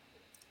group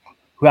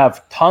who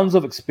have tons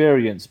of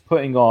experience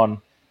putting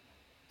on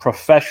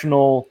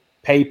professional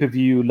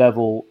pay-per-view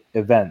level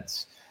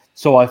events.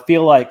 So I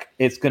feel like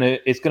it's gonna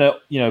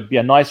be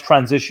a nice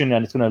transition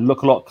and it's gonna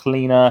look a lot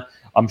cleaner.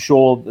 I'm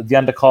sure the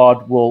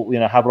undercard will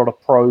have a lot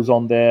of pros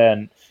on there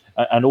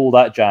and all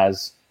that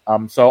jazz.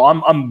 So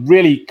I'm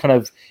really kind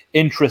of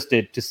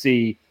interested to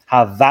see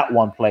how that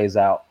one plays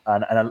out,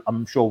 and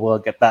I'm sure we'll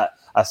get that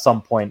at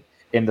some point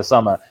in the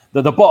summer.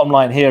 The bottom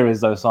line here is,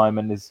 though,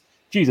 Simon, is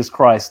Jesus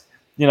Christ.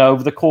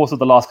 Over the course of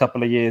the last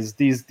couple of years,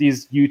 these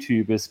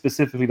YouTubers,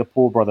 specifically the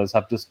Paul brothers,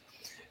 have just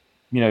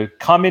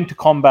come into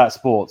combat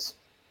sports,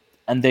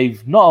 and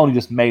they've not only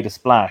just made a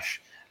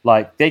splash,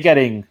 like they're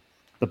getting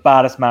the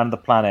baddest man on the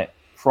planet,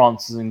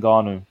 Francis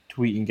Ngannou,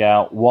 tweeting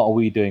out, "What are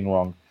we doing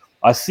wrong?"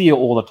 I see it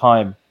all the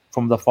time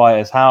from the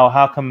fighters.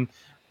 How come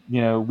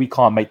we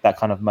can't make that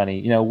kind of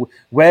money?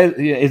 Where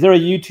is there a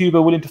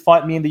YouTuber willing to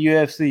fight me in the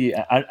UFC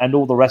and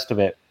all the rest of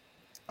it?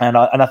 And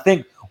I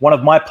think one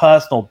of my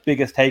personal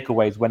biggest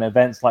takeaways when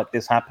events like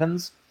this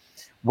happens,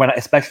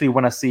 especially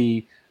when I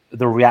see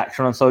the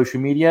reaction on social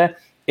media,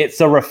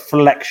 it's a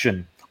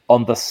reflection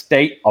on the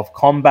state of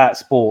combat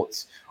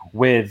sports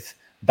with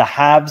the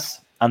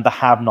haves and the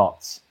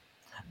have-nots.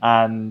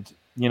 And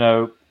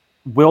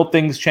will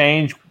things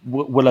change?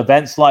 Will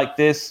events like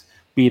this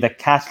be the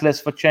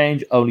catalyst for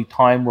change? Only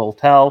time will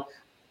tell.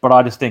 But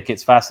I just think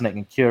it's fascinating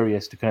and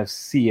curious to kind of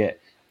see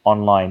it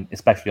online,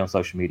 especially on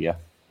social media.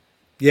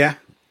 Yeah,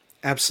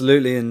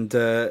 absolutely. And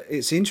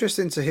it's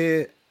interesting to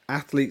hear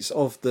athletes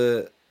of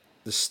the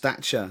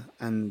stature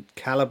and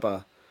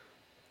caliber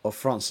of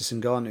Francis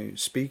Ngannou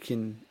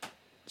speaking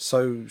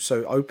so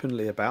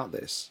openly about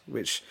this,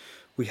 which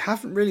we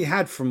haven't really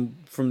had from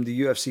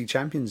the UFC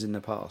champions in the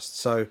past.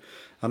 So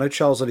I know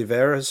Charles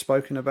Oliveira has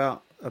spoken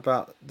about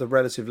the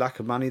relative lack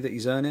of money that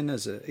he's earning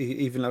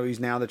even though he's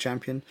now the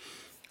champion,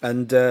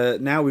 and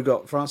now we've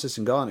got Francis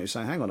Ngannou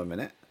saying, "Hang on a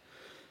minute,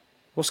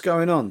 what's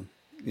going on?"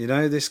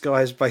 This guy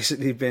has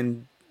basically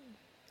been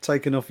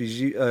taken off his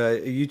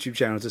YouTube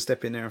channel to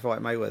step in there and fight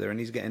Mayweather, and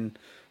he's getting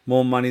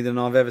more money than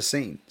I've ever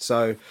seen.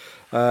 So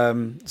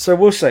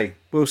we'll see.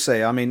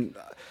 I mean,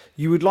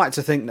 you would like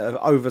to think that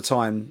over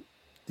time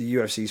the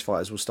UFC's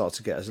fighters will start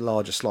to get a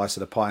larger slice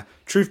of the pie.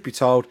 Truth be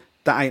told,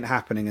 that ain't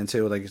happening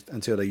until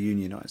they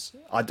unionize.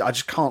 I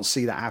just can't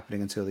see that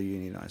happening until they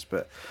unionize.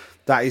 But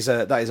that is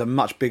a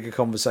much bigger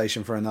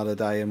conversation for another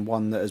day, and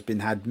one that has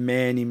been had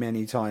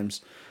many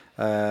times.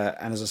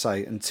 And as I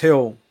say,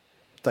 until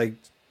they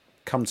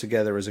come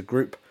together as a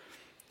group,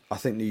 I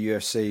think the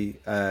UFC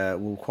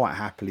will quite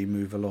happily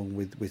move along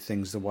with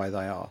things the way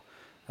they are,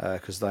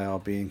 because they are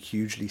being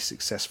hugely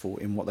successful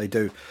in what they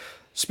do.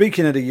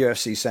 Speaking of the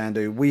UFC,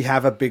 Sandu, we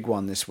have a big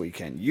one this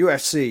weekend.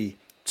 UFC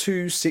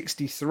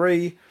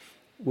 263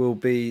 will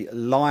be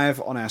live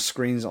on our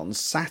screens on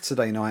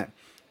Saturday night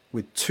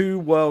with 2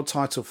 world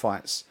title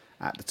fights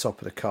at the top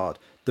of the card.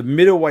 The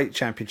middleweight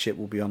championship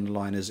will be on the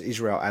line as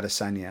Israel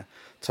Adesanya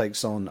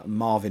takes on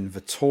Marvin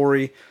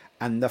Vettori,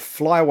 and the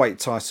flyweight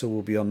title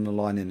will be on the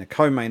line in the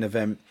co-main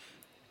event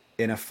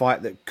in a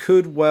fight that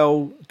could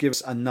well give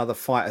us another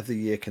fight of the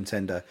year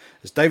contender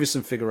as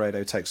Davison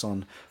Figueiredo takes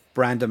on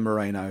Brandon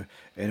Moreno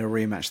in a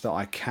rematch that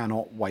I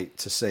cannot wait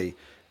to see.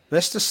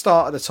 Let's just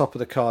start at the top of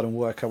the card and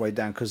work our way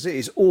down, because it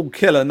is all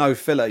killer, no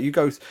filler. You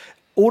go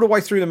all the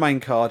way through the main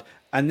card,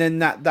 and then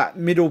that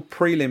middle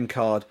prelim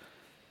card,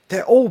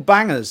 they're all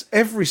bangers.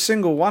 Every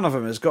single one of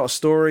them has got a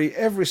story.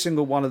 Every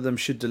single one of them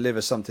should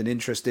deliver something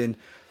interesting.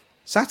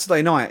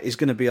 Saturday night is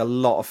going to be a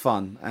lot of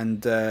fun,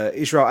 and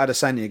Israel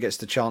Adesanya gets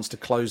the chance to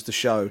close the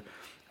show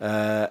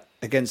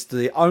against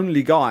the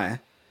only guy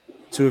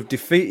to have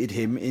defeated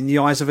him in the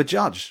eyes of a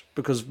judge,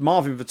 because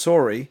Marvin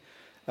Vettori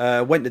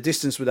went the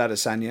distance with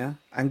Adesanya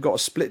and got a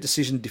split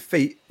decision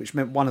defeat, which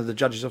meant one of the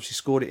judges obviously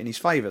scored it in his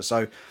favour.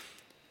 So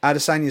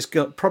Adesanya's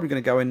probably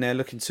going to go in there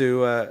looking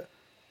to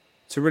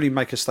really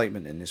make a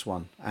statement in this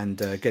one and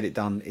get it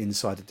done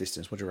inside the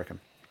distance. What do you reckon?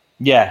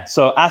 Yeah,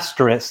 so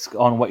asterisk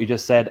on what you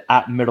just said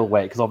at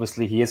middleweight, because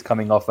obviously he is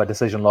coming off a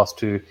decision loss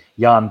to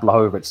Jan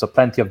Blachowicz, so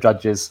plenty of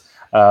judges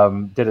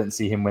didn't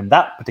see him win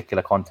that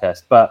particular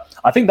contest. But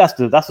I think that's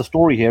the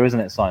story here, isn't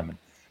it, Simon?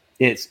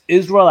 It's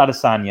Israel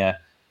Adesanya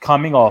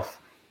coming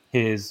off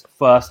his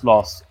first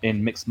loss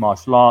in mixed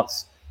martial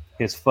arts,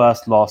 his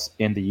first loss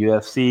in the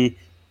UFC.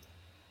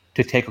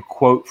 To take a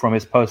quote from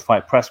his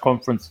post-fight press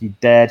conference, he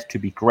dared to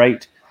be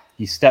great.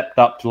 He stepped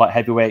up to light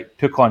heavyweight,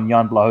 took on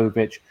Jan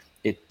Blachowicz.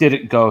 It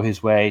didn't go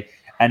his way,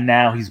 and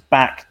now he's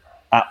back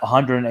at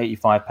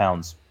 185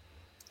 pounds.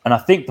 And I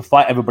think the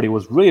fight everybody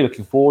was really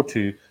looking forward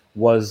to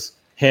was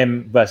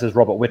him versus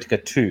Robert Whittaker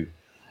 2.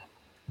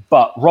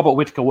 But Robert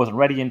Whittaker wasn't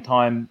ready in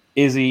time.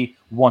 Izzy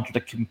wanted to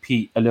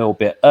compete a little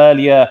bit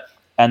earlier,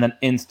 and then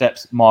in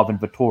steps Marvin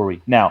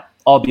Vettori. Now,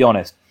 I'll be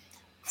honest,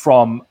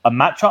 from a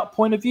matchup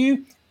point of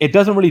view, it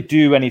doesn't really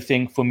do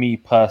anything for me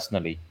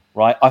personally,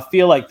 right? I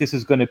feel like this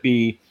is going to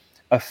be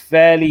a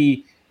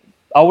fairly,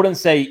 I wouldn't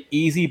say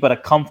easy, but a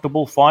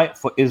comfortable fight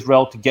for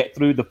Israel to get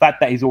through. The fact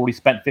that he's already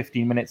spent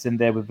 15 minutes in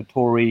there with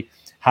Vettori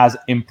has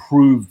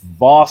improved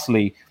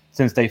vastly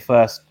since they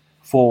first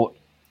fought.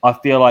 I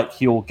feel like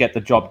he'll get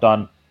the job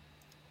done.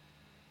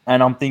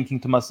 And I'm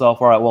thinking to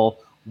myself, all right, well,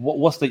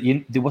 what's the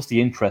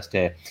interest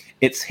here?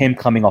 It's him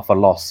coming off a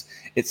loss.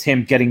 It's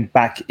him getting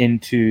back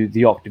into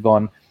the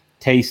octagon,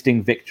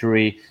 tasting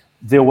victory.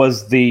 There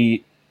was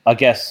the, I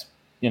guess,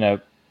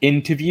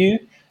 interview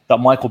that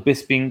Michael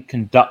Bisping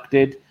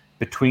conducted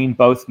between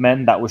both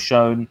men that was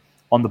shown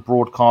on the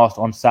broadcast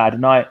on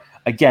Saturday night.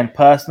 Again,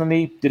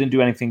 personally, didn't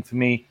do anything for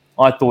me.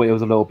 I thought it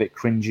was a little bit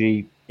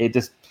cringy.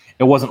 It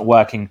wasn't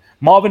working.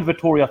 Marvin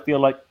Vettori, I feel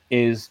like,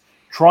 is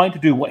trying to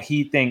do what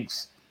he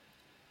thinks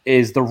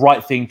is the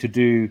right thing to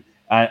do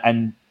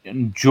and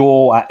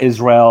jaw at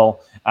Israel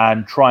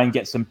and try and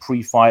get some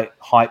pre-fight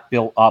hype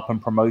built up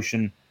and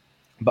promotion.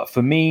 But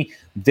for me,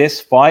 this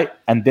fight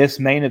and this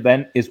main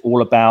event is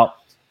all about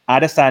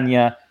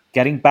Adesanya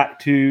getting back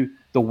to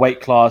the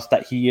weight class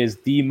that he is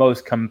the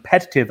most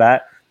competitive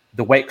at,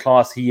 the weight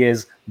class he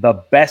is the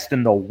best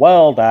in the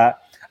world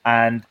at,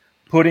 and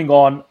putting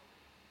on,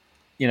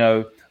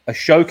 a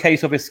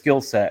showcase of his skill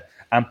set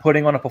and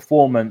putting on a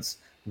performance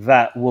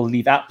that will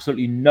leave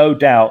absolutely no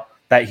doubt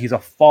that he's a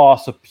far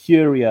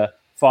superior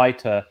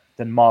fighter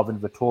than Marvin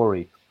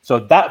Vettori. So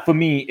that, for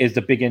me, is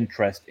the big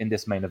interest in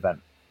this main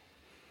event.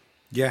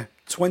 Yeah,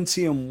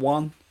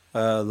 20-1,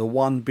 the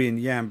one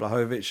being Jan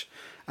Blachowicz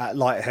at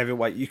light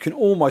heavyweight. You can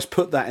almost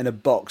put that in a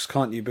box,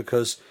 can't you?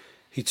 Because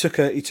he took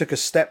a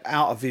step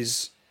out of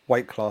his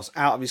weight class,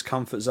 out of his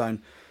comfort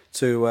zone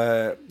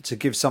to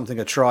give something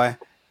a try.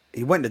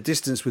 He went the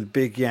distance with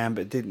Big Jan,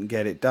 but didn't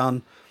get it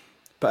done.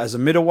 But as a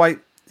middleweight,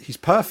 he's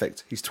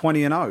perfect. He's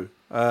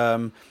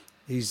 20-0.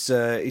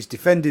 He's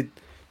defended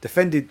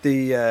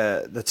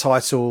the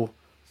title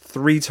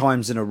 3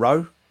 times in a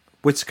row.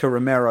 Whittaker,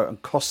 Romero,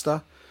 and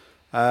Costa.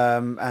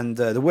 And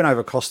the win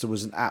over Costa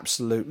was an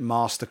absolute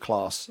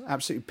masterclass.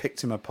 Absolutely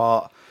picked him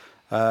apart.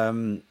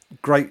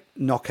 Great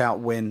knockout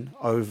win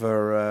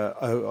over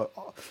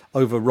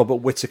Robert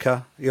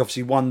Whittaker. He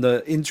obviously won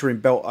the interim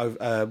belt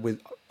with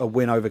a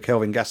win over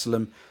Kelvin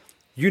Gastelum.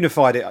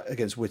 Unified it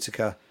against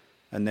Whittaker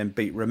and then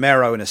beat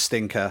Romero in a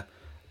stinker,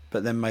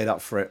 but then made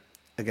up for it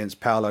against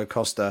Paulo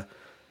Costa.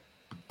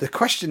 The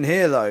question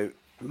here, though,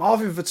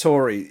 Marvin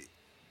Vettori,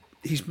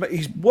 he's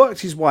worked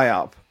his way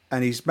up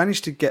and he's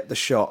managed to get the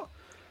shot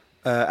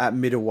at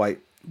middleweight.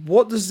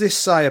 What does this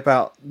say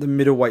about the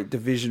middleweight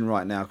division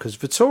right now? Because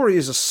Vettori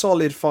is a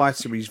solid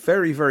fighter. He's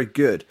very, very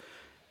good.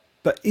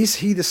 But is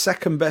he the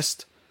second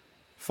best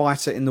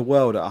fighter in the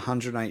world at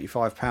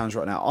 185 pounds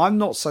right now? I'm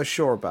not so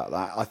sure about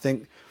that. I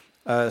think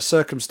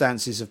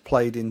circumstances have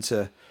played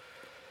into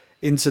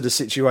the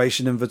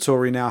situation, and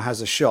Vettori now has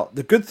a shot.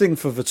 The good thing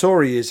for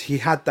Vettori is he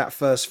had that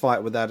first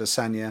fight with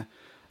Adesanya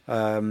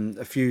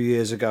a few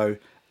years ago,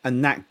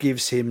 and that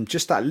gives him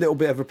just that little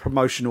bit of a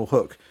promotional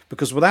hook,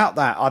 because without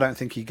that, I don't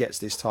think he gets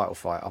this title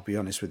fight, I'll be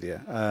honest with you.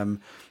 And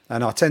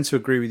I tend to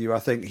agree with you. I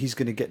think he's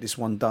going to get this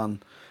one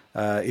done,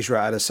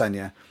 Israel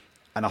Adesanya,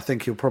 and I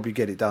think he'll probably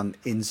get it done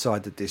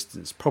inside the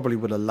distance, probably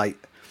with a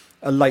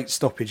late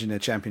stoppage in the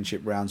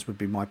championship rounds would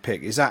be my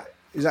pick. Is that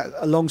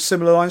along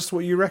similar lines to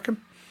what you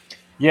reckon?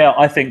 Yeah,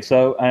 I think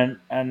so.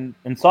 And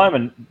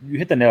Simon, you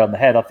hit the nail on the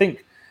head. I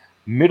think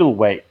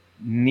middleweight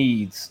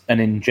needs an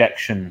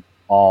injection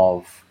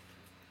of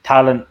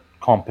talent,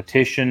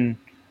 competition.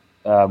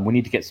 We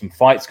need to get some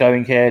fights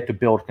going here to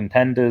build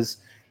contenders.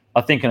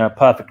 I think in a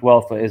perfect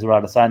world for Israel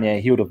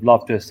Adesanya, he would have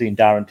loved to have seen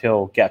Darren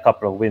Till get a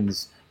couple of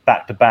wins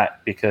back to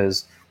back,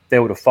 because they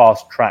would have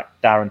fast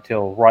tracked Darren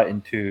Till right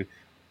into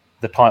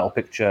the title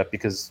picture,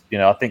 because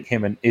I think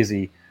him and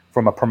Izzy,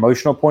 from a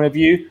promotional point of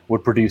view,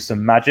 would produce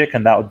some magic,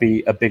 and that would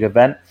be a big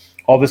event.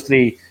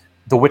 Obviously,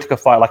 the Whittaker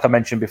fight, like I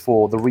mentioned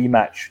before, the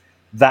rematch,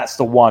 that's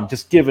the one.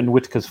 Just given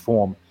Whittaker's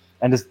form,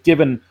 and just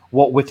given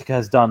what Whittaker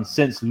has done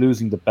since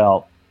losing the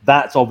belt,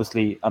 that's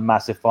obviously a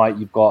massive fight.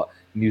 You've got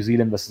New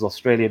Zealand versus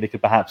Australia. They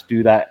could perhaps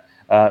do that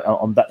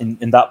on that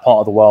in that part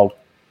of the world.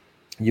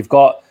 You've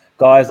got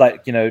guys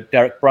like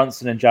Derek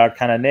Brunson and Jared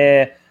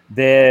Cannonier.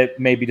 They're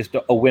maybe just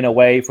a win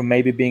away from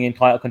maybe being in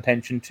title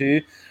contention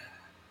too.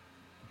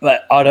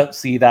 But I don't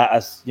see that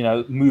as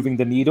moving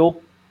the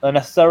needle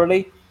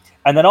necessarily.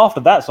 And then after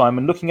that,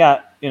 Simon, looking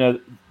at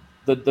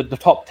the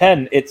top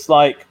 10, it's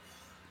like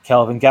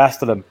Kelvin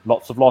Gastelum,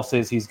 lots of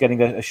losses. He's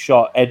getting a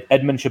shot.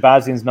 Edmund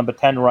Shabazian's number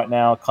 10 right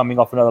now, coming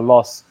off another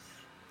loss.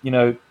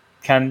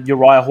 Can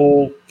Uriah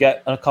Hall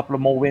get a couple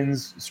of more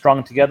wins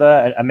strung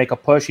together and make a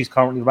push? He's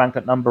currently ranked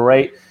at number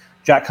 8.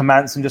 Jack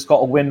Hermanson just got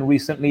a win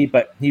recently,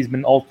 but he's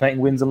been alternating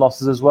wins and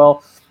losses as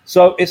well.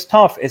 So it's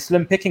tough. It's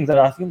slim pickings, and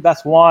I think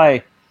that's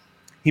why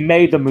he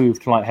made the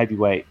move to light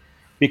heavyweight,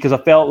 because I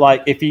felt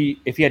like if he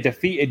had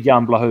defeated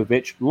Jan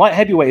Blachowicz, light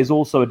heavyweight is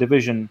also a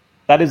division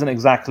that isn't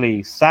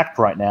exactly sacked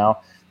right now.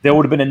 There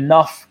would have been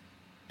enough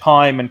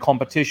time and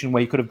competition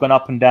where he could have gone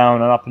up and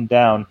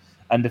down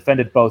and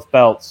defended both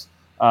belts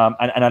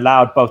and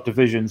allowed both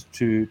divisions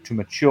to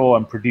mature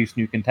and produce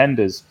new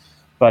contenders.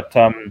 But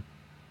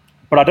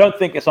I don't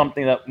think it's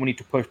something that we need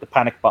to push the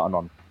panic button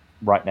on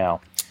right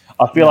now.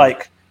 I feel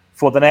like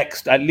for the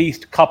next at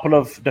least couple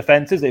of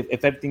defenses,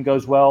 if everything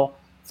goes well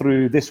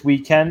through this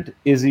weekend,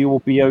 Izzy will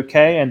be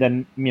okay. And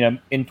then,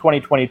 in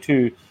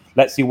 2022,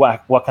 let's see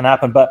what can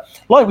happen. But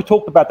like we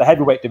talked about the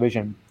heavyweight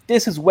division,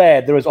 this is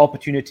where there is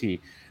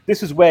opportunity.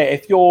 This is where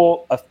if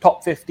you're a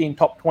top 15,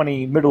 top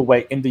 20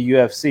 middleweight in the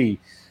UFC,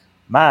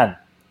 man,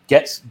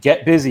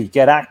 get busy,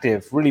 get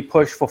active, really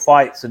push for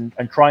fights and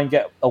try and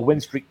get a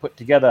win streak put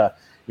together.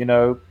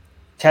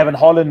 Kevin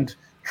Holland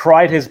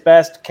tried his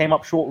best, came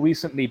up short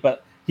recently,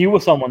 but he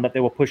was someone that they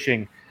were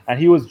pushing, and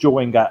he was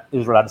jawing at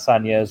Israel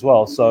Adesanya as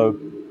well. So,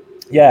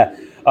 yeah,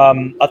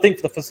 I think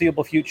for the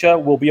foreseeable future,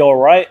 we'll be all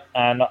right,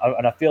 and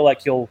I feel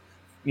like he'll,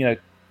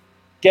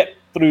 get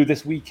through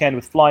this weekend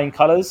with flying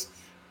colors.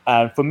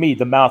 And for me,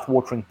 the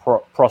mouth-watering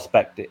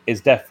prospect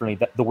is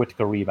definitely the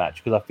Whittaker rematch,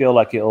 because I feel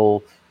like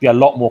it'll be a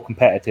lot more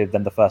competitive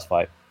than the first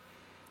fight.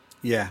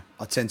 Yeah,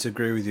 I tend to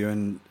agree with you.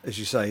 And as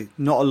you say,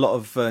 not a lot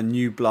of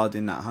new blood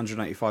in that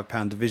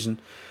 185-pound division.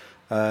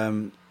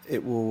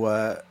 It will.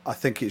 I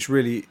think it's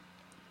really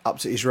up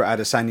to Israel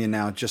Adesanya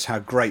now just how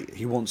great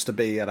he wants to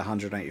be at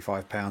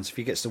 185 pounds. If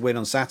he gets the win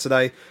on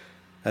Saturday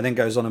and then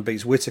goes on and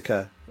beats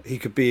Whittaker, he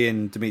could be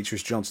in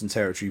Demetrius Johnson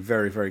territory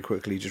very, very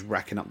quickly, just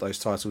racking up those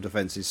title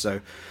defenses.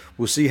 So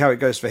we'll see how it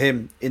goes for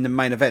him in the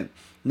main event.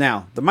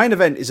 Now, the main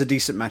event is a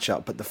decent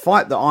matchup, but the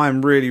fight that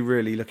I'm really,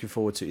 really looking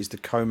forward to is the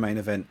co-main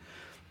event.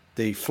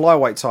 The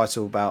flyweight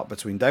title bout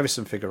between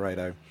Deiveson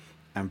Figueiredo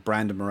and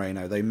Brandon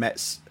Moreno. They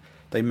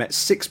met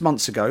 6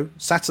 months ago.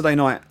 Saturday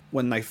night,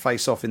 when they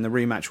face off in the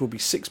rematch, will be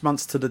 6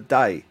 months to the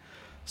day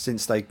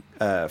since they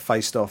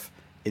faced off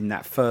in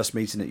that first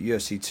meeting at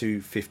UFC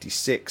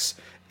 256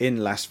 in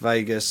Las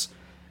Vegas.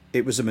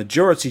 It was a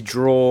majority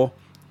draw,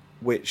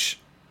 which,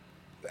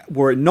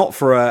 were it not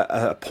for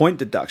a point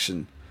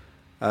deduction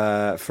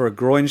for a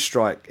groin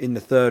strike in the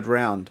third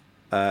round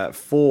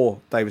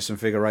for Deiveson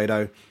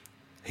Figueiredo,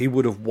 he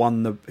would have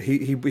won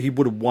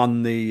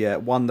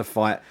the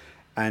fight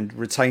and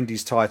retained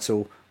his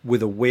title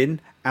with a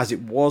win. As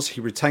it was,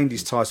 he retained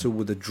his title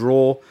with a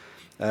draw.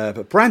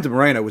 But Brandon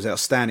Moreno was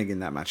outstanding in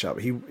that matchup.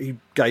 He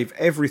gave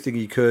everything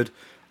he could,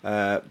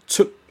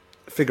 took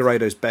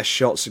Figueiredo's best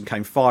shots and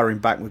came firing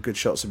back with good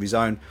shots of his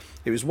own.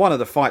 It was one of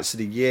the fights of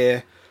the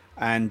year,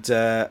 and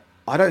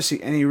I don't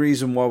see any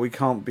reason why we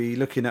can't be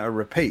looking at a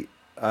repeat.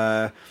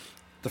 The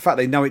fact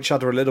they know each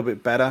other a little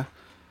bit better,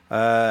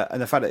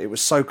 and the fact that it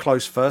was so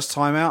close first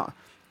time out,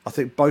 I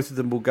think both of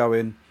them will go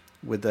in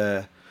with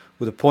a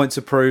point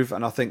to prove,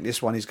 and I think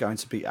this one is going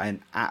to be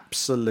an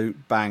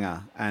absolute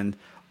banger. And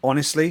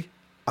honestly,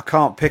 I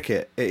can't pick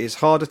it. It is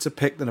harder to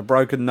pick than a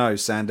broken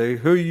nose, Sandu.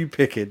 Who are you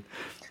picking?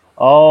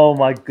 Oh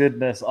my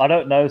goodness. I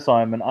don't know,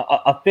 Simon.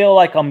 I feel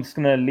like I'm just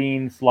going to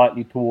lean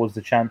slightly towards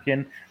the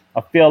champion.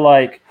 I feel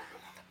like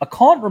I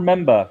can't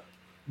remember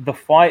the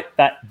fight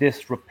that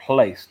this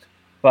replaced,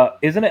 but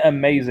isn't it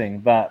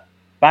amazing that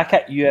back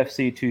at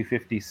UFC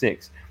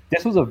 256,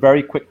 this was a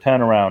very quick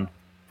turnaround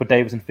for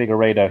Deiveson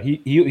Figueiredo.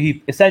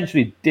 He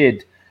essentially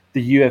did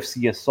the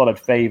UFC a solid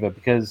favor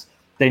because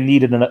they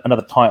needed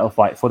another title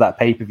fight for that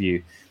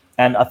pay-per-view.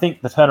 And I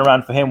think the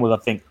turnaround for him was,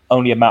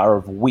 only a matter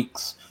of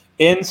weeks.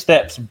 In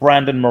steps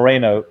Brandon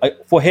Moreno,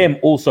 for him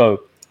also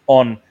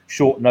on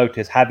short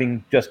notice,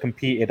 having just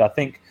competed, I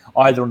think,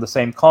 either on the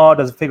same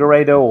card as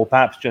Figueiredo or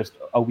perhaps just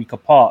a week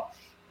apart.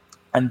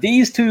 And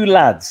these two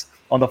lads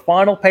on the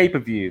final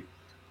pay-per-view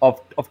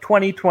of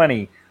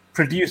 2020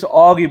 produced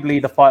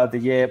arguably the fight of the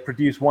year,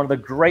 produced one of the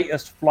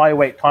greatest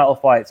flyweight title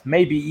fights,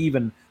 maybe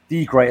even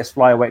the greatest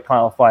flyweight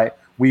title fight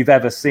we've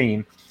ever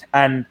seen.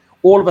 And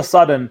all of a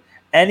sudden,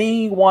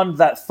 anyone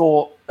that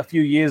thought a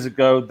few years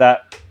ago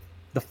that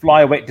the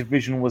flyweight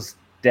division was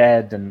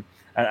dead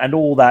and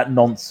all that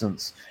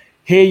nonsense.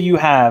 Here you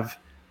have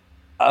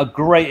a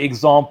great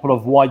example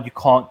of why you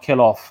can't kill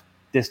off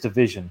this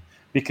division,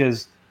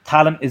 because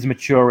talent is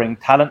maturing,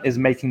 talent is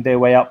making their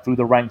way up through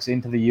the ranks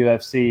into the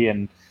UFC,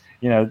 and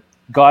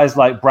guys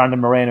like Brandon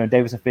Moreno and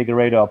Davison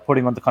Figueiredo are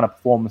putting on the kind of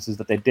performances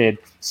that they did,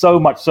 so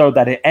much so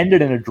that it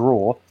ended in a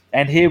draw.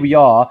 And here we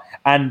are.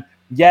 And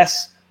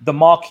yes, the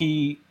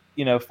marquee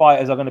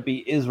fighters are going to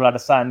be Israel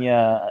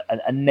Adesanya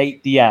and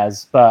Nate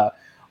Diaz, but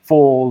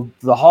for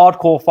the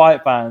hardcore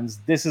fight fans,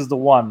 this is the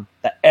one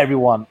that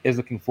everyone is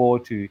looking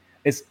forward to.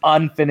 It's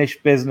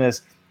unfinished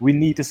business. We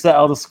need to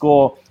settle the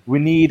score. We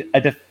need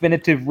a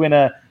definitive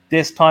winner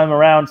this time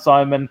around,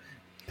 Simon.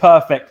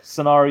 Perfect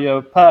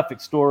scenario,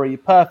 perfect story,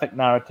 perfect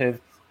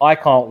narrative. I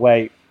can't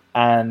wait.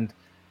 And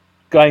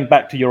going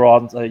back to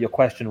your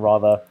question,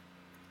 rather,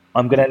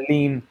 I'm going to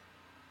lean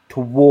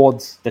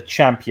towards the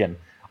champion.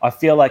 I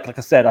feel like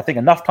I said, I think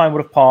enough time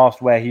would have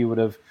passed where he would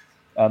have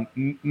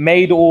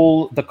made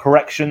all the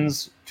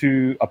corrections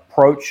to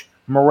approach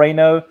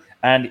Moreno,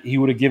 and he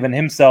would have given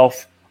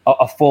himself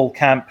a full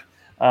camp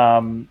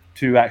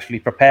to actually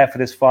prepare for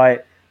this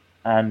fight.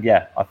 And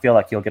yeah, I feel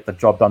like he'll get the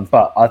job done.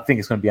 But I think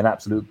it's going to be an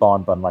absolute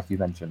barn burn, like you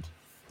mentioned.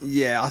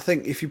 Yeah, I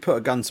think if you put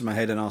a gun to my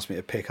head and asked me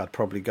to pick, I'd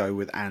probably go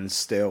with Ann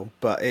Still.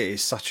 But it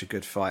is such a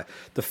good fight.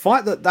 The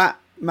fight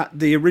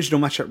the original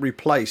matchup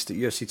replaced at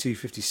UFC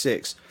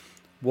 256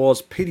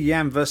 was Peter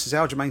Yan versus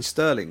Aljamain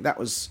Sterling. That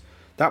was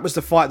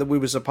the fight that we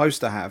were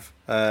supposed to have.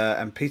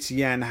 And Peter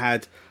Yan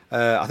had,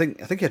 I think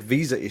he had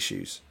visa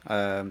issues.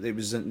 I think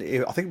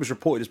it was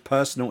reported as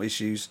personal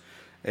issues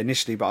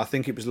initially, but I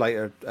think it was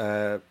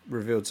later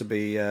revealed to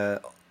be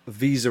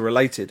visa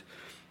related,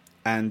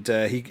 and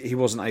he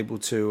wasn't able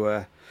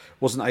to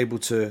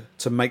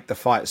make the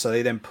fight. So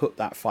they then put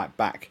that fight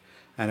back,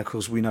 and of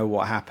course we know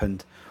what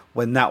happened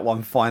when that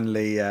one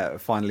finally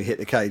hit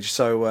the cage.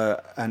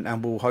 So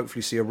and we'll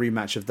hopefully see a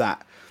rematch of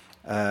that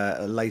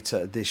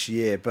later this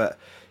year. But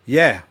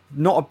yeah,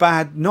 not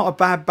a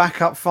bad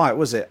backup fight,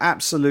 was it?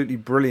 Absolutely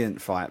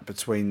brilliant fight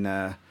between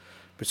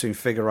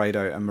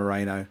Figueiredo and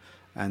Moreno,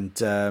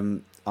 and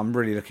I'm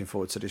really looking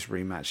forward to this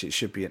rematch. It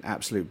should be an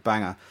absolute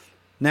banger.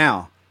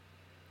 Now,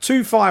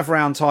 2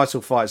 5-round title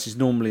fights is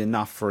normally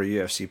enough for a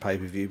UFC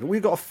pay-per-view, but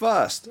we've got a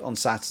first on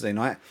Saturday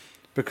night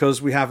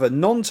because we have a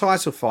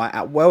non-title fight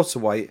at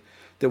welterweight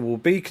that will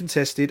be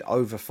contested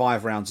over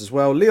 5 rounds as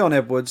well. Leon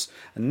Edwards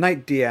and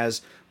Nate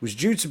Diaz was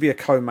due to be a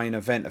co-main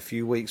event a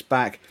few weeks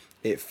back.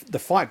 The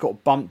fight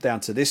got bumped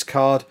down to this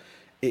card.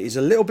 It is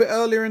a little bit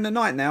earlier in the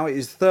night now. It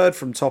is third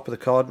from top of the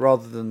card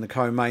rather than the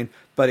co-main,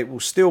 but it will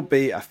still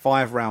be a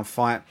 5-round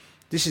fight.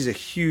 This is a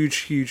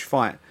huge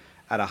fight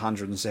at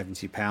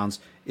 170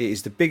 pounds. It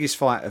is the biggest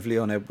fight of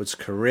Leon Edwards'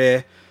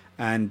 career,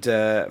 and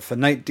for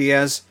Nate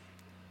Diaz,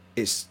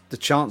 it's the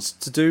chance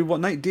to do what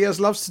Nate Diaz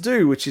loves to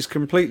do, which is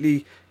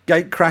completely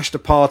gate crash the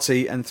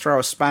party and throw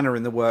a spanner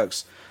in the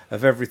works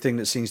of everything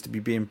that seems to be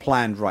being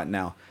planned right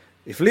now.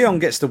 If Leon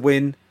gets the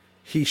win,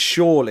 he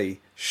surely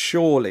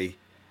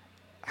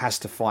has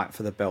to fight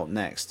for the belt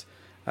next.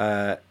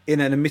 In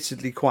an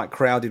admittedly quite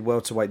crowded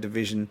welterweight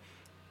division,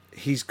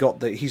 he's got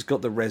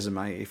the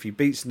resume. If he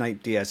beats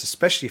Nate Diaz,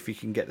 especially if he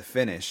can get the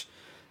finish,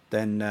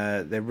 then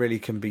there really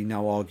can be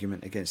no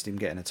argument against him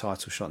getting a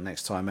title shot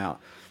next time out.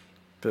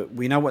 But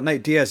we know what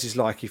Nate Diaz is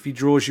like. If he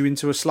draws you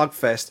into a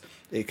slugfest,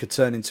 it could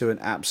turn into an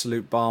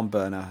absolute barn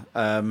burner.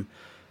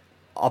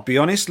 I'll be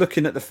honest,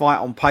 looking at the fight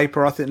on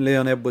paper, I think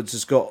Leon Edwards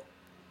has got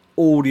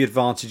all the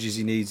advantages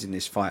he needs in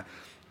this fight.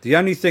 The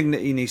only thing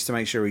that he needs to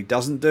make sure he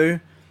doesn't do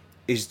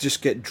is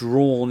just get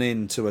drawn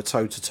into a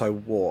toe-to-toe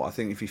war. I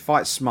think if he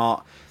fights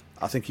smart,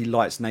 I think he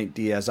lights Nate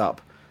Diaz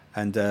up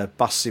and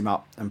busts him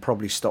up and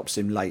probably stops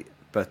him late.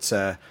 But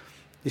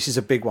this is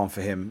a big one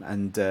for him.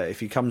 And if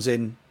he comes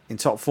in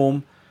top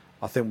form,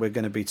 I think we're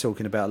going to be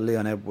talking about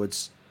Leon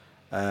Edwards'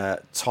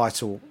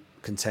 title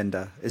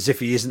contender, as if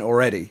he isn't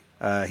already.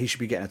 He should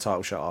be getting a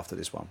title shot after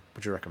this one.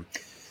 What do you reckon?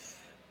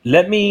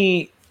 Let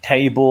me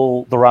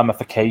table the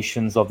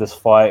ramifications of this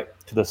fight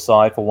to the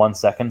side for 1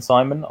 second,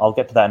 Simon. I'll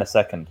get to that in a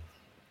second.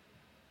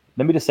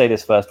 Let me just say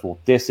this first of all.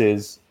 This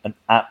is an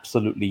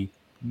absolutely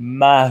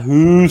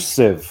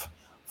massive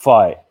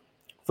fight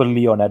for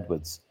Leon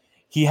Edwards.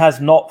 He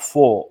has not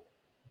fought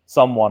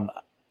someone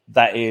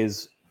that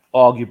is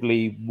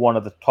arguably one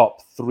of the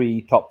top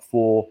 3, top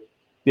 4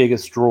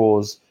 biggest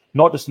draws,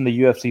 not just in the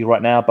UFC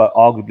right now, but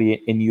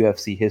arguably in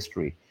UFC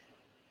history,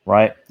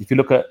 right? If you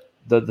look at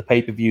the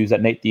pay-per-views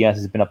that Nate Diaz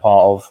has been a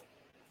part of,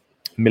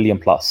 million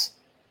plus,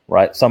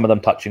 right? Some of them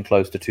touching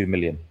close to 2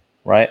 million,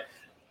 right?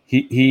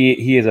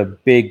 He is a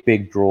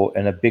big draw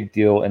and a big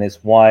deal, and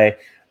it's why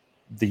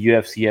the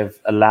UFC have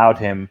allowed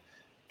him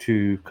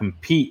to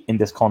compete in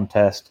this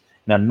contest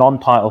in a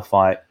non-title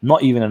fight,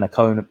 not even in a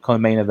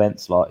co-main event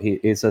slot.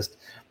 It's just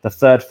the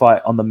third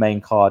fight on the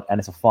main card, and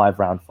it's a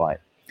 5-round fight.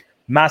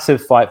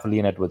 Massive fight for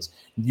Leon Edwards.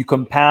 You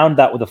compound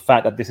that with the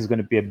fact that this is going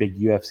to be a big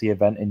UFC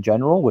event in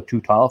general with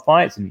 2 title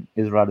fights and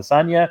Israel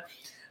Adesanya.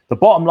 The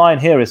bottom line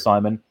here is,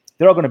 Simon,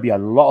 there are going to be a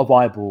lot of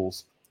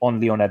eyeballs on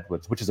Leon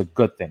Edwards, which is a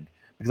good thing,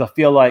 because I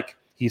feel like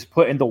he's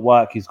put in the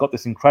work. He's got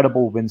this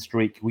incredible win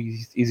streak.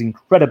 He's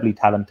incredibly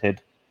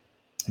talented.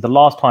 The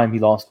last time he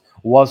lost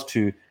was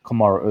to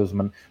Kamaru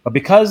Usman, but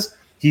because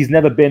he's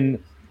never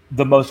been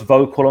the most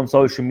vocal on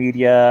social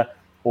media,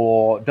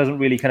 or doesn't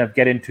really kind of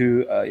get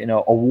into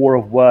a war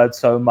of words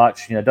so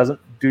much, doesn't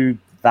do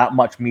that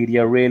much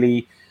media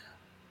really,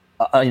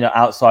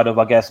 outside of,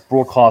 I guess,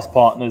 broadcast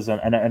partners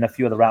and a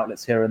few other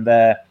outlets here and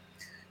there.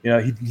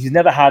 He's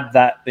never had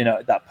that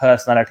that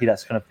personality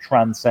that's kind of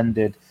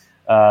transcended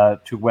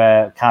to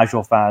where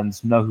casual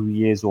fans know who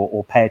he is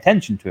or pay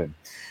attention to him.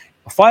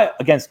 A fight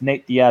against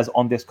Nate Diaz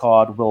on this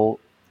card will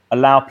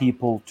allow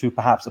people to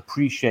perhaps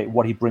appreciate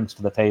what he brings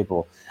to the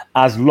table,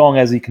 as long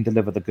as he can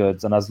deliver the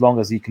goods and as long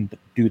as he can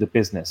do the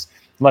business.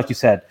 Like you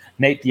said,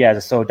 Nate Diaz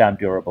is so damn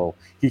durable.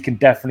 He can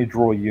definitely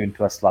draw you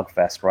into a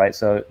slugfest, right?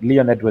 So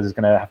Leon Edwards is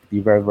going to have to be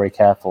very, very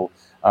careful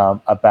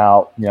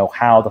about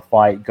how the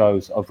fight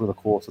goes over the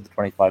course of the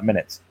 25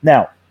 minutes.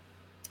 Now,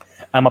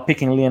 am I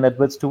picking Leon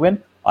Edwards to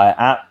win? I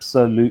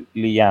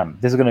absolutely am.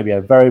 This is going to be a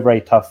very,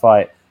 very tough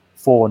fight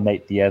for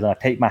Nate Diaz, and I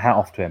take my hat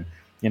off to him.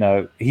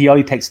 He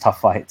only takes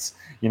tough fights.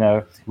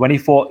 When he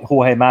fought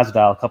Jorge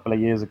Masvidal a couple of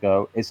years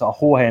ago, it's a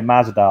Jorge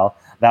Masvidal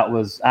that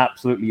was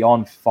absolutely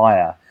on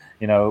fire.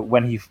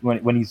 When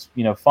he's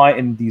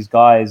fighting these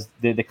guys,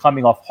 they're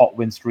coming off hot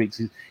win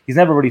streaks. He's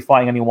never really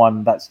fighting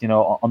anyone that's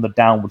on the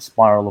downward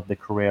spiral of their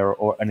career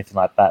or anything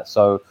like that.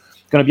 So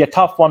it's going to be a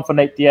tough one for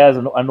Nate Diaz,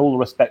 and all the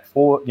respect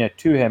for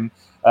to him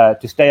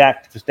to stay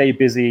active, to stay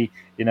busy.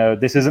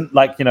 This isn't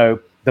like the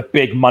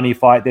big money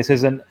fight. This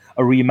isn't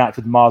a rematch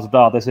with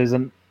Masvidal. This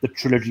isn't the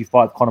trilogy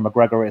fight with Conor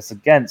McGregor. It's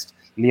against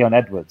Leon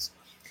Edwards.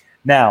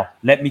 Now,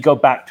 let me go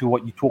back to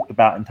what you talked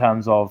about in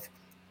terms of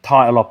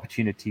title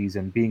opportunities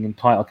and being in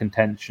title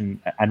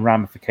contention and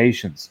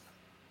ramifications.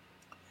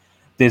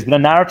 There's been a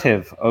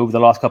narrative over the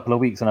last couple of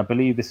weeks, and I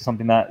believe this is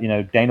something that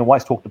Dana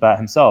White's talked about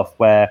himself,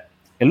 where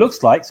it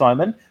looks like,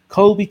 Simon,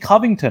 Colby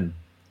Covington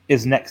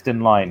is next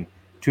in line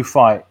to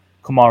fight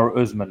Kamaru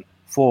Usman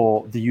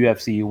for the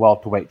UFC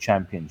welterweight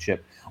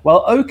championship.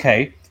 Well,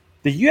 okay,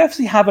 the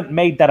UFC haven't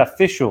made that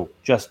official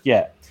just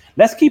yet.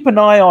 Let's keep an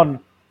eye on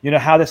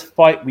how this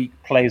fight week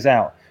plays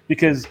out,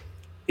 because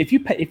if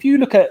you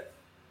look at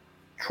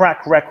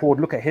track record,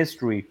 look at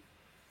history,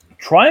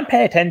 try and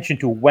pay attention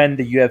to when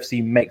the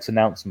UFC makes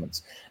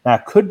announcements. Now,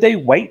 could they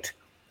wait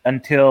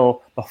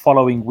until the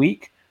following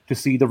week to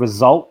see the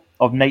result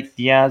of Nate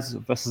Diaz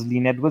versus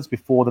Leon Edwards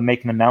before they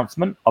make an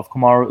announcement of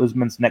Kamaru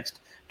Usman's next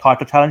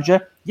title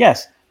challenger?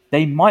 Yes,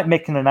 they might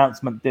make an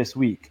announcement this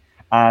week.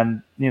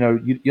 And,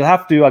 you'll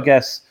have to, I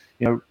guess,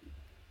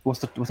 what's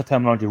the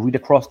terminology? Read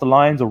across the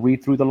lines or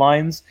read through the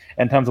lines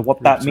in terms of what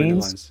that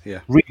means? Yeah.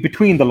 Read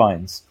between the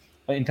lines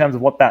in terms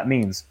of what that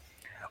means.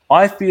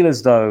 I feel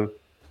as though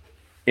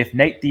if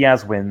Nate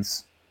Diaz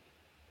wins,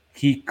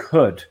 he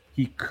could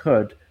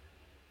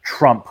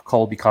trump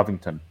Colby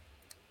Covington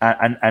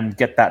and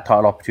get that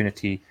title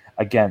opportunity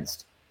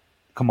against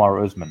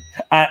Kamaru Usman.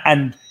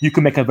 And you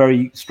can make a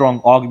very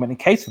strong argument in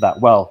case for that.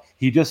 Well,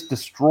 he just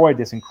destroyed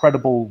this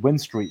incredible win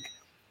streak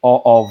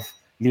of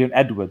Leon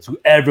Edwards, who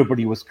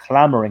everybody was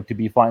clamoring to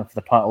be fighting for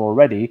the title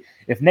already.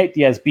 If Nate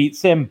Diaz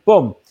beats him,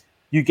 boom,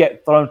 you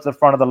get thrown to the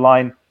front of the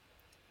line.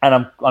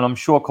 And I'm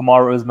sure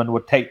Kamaru Usman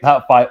would take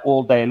that fight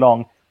all day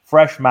long.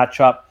 Fresh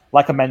matchup,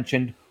 like I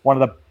mentioned,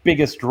 one of the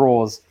biggest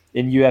draws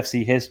in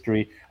UFC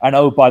history. And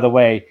oh, by the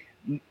way,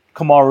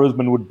 Kamaru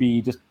Usman would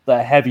be just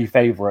the heavy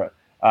favorite.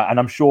 And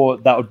I'm sure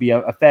that would be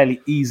a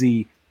fairly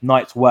easy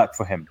night's work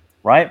for him,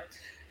 right?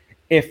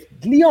 If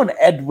Leon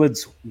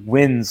Edwards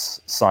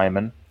wins,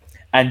 Simon,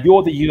 and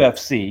you're the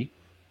UFC,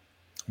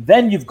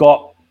 then you've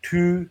got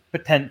two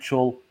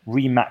potential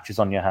rematches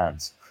on your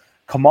hands.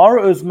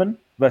 Kamaru Usman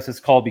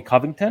versus Colby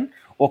Covington,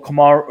 or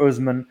Kamaru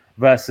Usman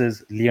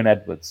versus Leon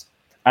Edwards.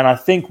 And I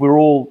think we're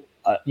all,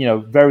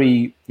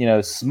 very,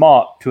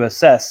 smart to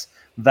assess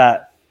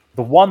that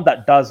the one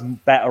that does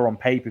better on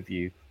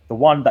pay-per-view, the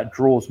one that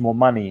draws more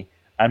money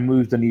and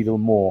moves the needle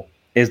more,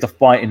 is the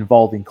fight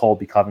involving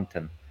Colby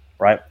Covington,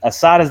 right? As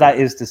sad as that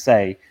is to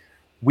say,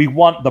 we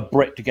want the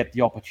Brit to get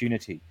the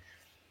opportunity.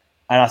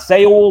 And I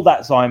say all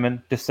that,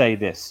 Simon, to say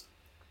this.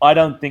 I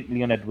don't think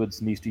Leon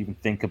Edwards needs to even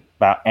think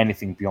about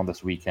anything beyond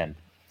this weekend.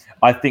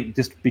 I think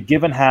just be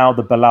given how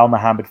the Belal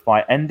Muhammad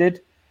fight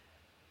ended,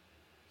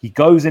 he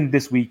goes in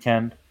this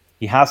weekend,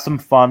 he has some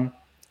fun,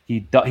 he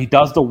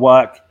does the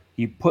work,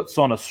 he puts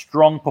on a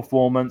strong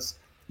performance,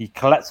 he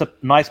collects a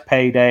nice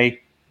payday,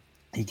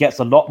 he gets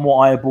a lot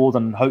more eyeballs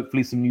and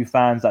hopefully some new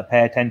fans that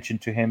pay attention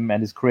to him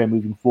and his career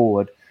moving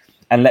forward.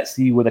 And let's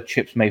see where the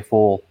chips may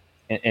fall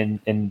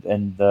in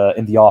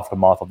the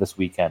aftermath of this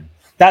weekend.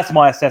 That's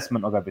my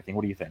assessment of everything.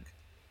 What do you think?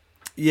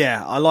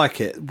 Yeah, I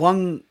like it.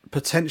 One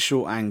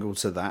potential angle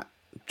to that,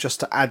 just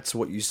to add to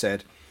what you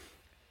said,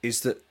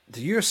 is that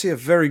the UFC are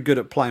very good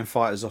at playing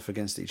fighters off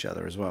against each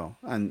other as well.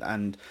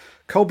 And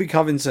Colby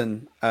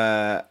Covington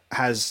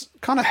has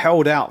kind of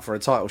held out for a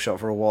title shot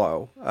for a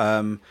while.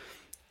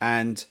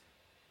 And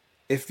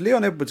if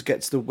Leon Edwards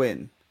gets the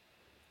win,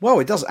 well,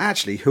 it does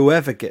actually,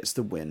 whoever gets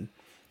the win,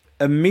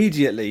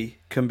 immediately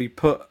can be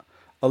put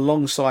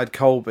alongside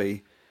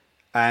Colby,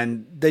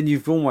 and then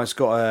you've almost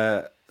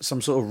got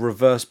some sort of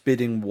reverse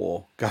bidding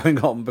war going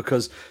on,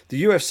 because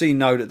the UFC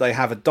know that they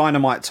have a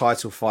dynamite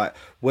title fight,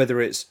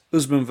 whether it's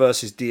Usman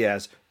versus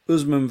Diaz,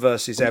 Usman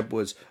versus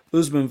Edwards,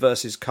 Usman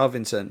versus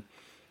Covington,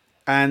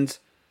 and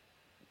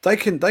they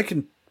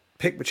can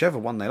pick whichever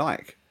one they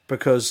like,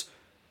 because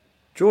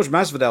George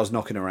Masvidal's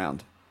knocking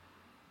around.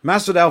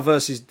 Masvidal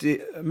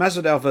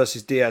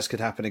versus Diaz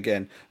could happen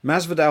again.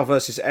 Masvidal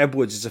versus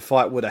Edwards is a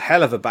fight with a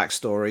hell of a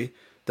backstory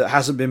that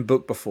hasn't been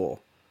booked before.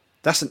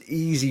 That's an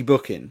easy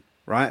booking,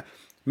 right?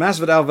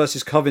 Masvidal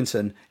versus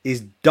Covington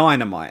is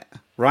dynamite,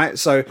 right?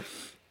 So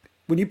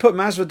when you put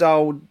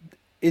Masvidal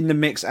in the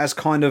mix as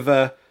kind of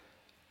a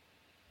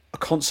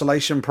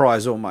consolation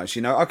prize almost,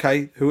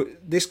 okay,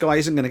 this guy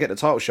isn't going to get the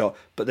title shot,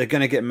 but they're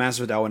going to get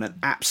Masvidal in an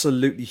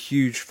absolutely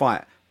huge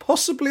fight,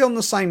 possibly on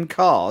the same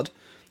card.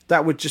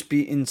 That would just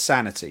be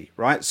insanity,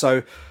 right?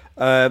 So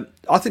I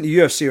think the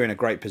UFC are in a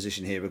great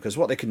position here, because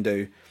what they can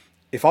do,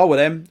 if I were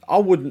them, I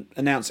wouldn't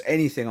announce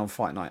anything on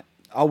fight night.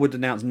 I would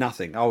announce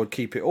nothing. I would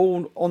keep it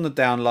all on the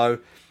down low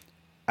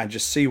and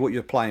just see what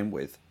you're playing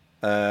with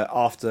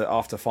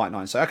after fight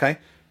night. So, okay,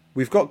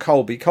 we've got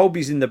Colby.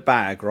 Colby's in the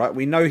bag, right?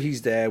 We know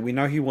he's there. We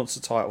know he wants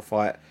a title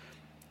fight.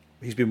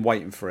 He's been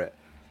waiting for it.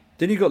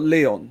 Then you've got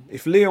Leon.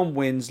 If Leon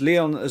wins,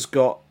 Leon has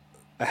got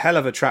a hell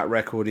of a track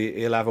record.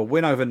 He'll have a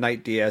win over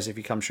Nate Diaz if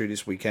he comes through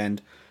this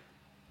weekend.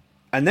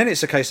 And then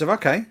it's a case of,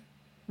 okay,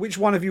 which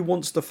one of you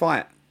wants to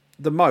fight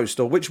the most?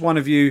 Or which one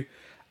of you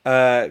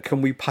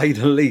can we pay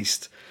the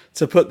least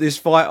to put this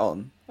fight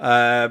on?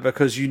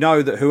 Because you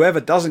know that whoever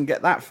doesn't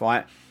get that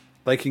fight,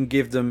 they can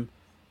give them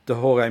the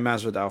Jorge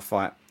Masvidal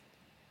fight,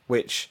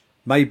 which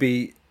may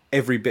be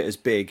every bit as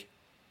big,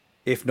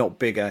 if not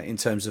bigger, in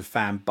terms of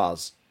fan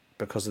buzz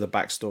because of the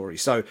backstory.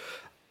 So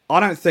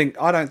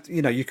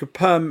you could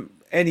perm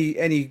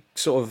any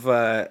sort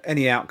of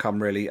any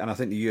outcome really, and I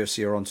think the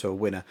UFC are onto a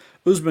winner.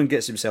 Usman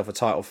gets himself a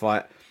title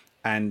fight,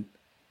 and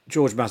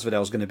George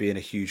Masvidal is going to be in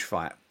a huge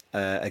fight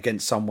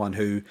against someone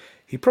who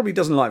he probably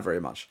doesn't like very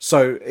much.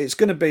 So it's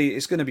going to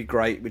be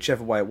great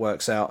whichever way it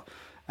works out,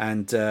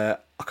 and I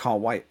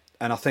can't wait.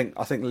 And I think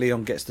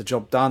Leon gets the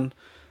job done,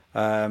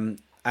 and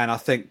I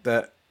think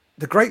that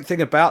the great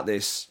thing about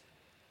this,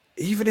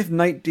 even if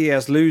Nate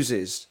Diaz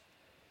loses,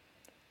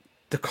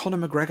 the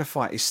Conor McGregor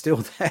fight is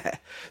still there.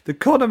 The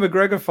Conor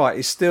McGregor fight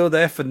is still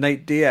there for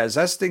Nate Diaz.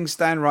 As things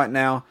stand right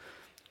now,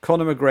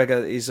 Conor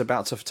McGregor is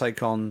about to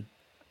take on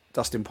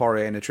Dustin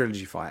Poirier in a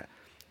trilogy fight.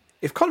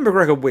 If Conor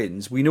McGregor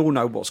wins, we all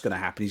know what's going to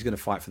happen. He's going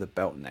to fight for the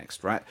belt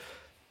next, right?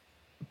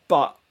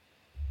 But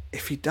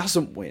if he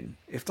doesn't win,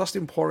 if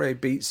Dustin Poirier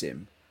beats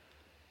him,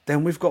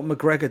 then we've got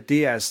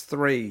McGregor-Diaz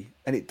 3,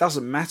 and it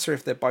doesn't matter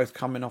if they're both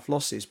coming off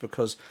losses,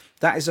 because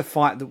that is a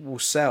fight that will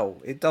sell.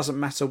 It doesn't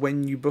matter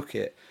when you book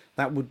it.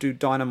 That will do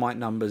dynamite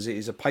numbers. It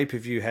is a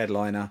pay-per-view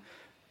headliner.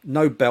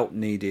 No belt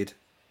needed.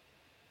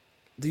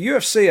 The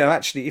UFC are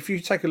actually, if you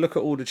take a look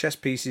at all the chess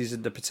pieces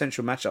and the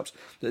potential matchups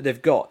that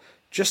they've got,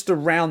 just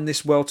around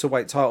this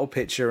welterweight title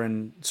picture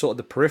and sort of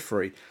the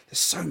periphery, there's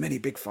so many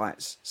big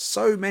fights.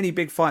 So many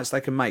big fights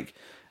they can make.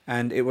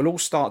 And it will all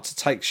start to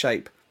take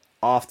shape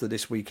after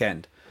this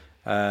weekend.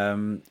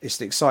 It's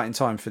an exciting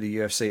time for the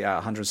UFC at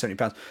 170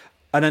 pounds.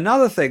 And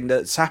another thing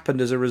that's happened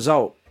as a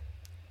result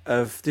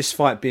of this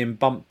fight being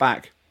bumped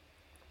back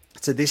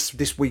to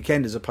this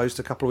weekend as opposed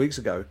to a couple of weeks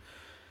ago,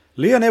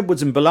 Leon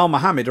Edwards and Bilal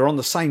Muhammad are on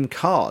the same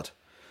card,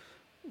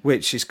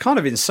 which is kind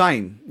of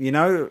insane.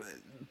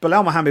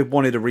 Bilal Muhammad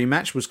wanted a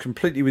rematch, was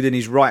completely within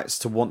his rights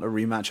to want a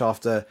rematch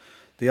after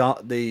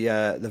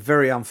the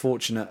very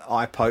unfortunate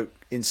eye poke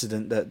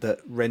incident that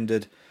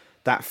rendered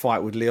that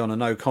fight with Leon a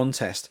no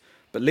contest.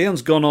 But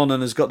Leon's gone on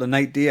and has got the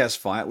Nate Diaz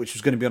fight, which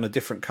was going to be on a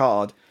different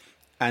card,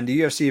 and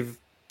the UFC have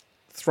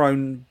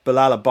thrown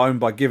Bilal a bone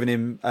by giving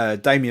him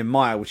Damian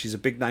Maia, which is a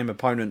big name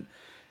opponent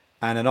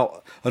and an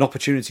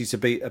opportunity to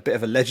be a bit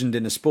of a legend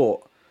in the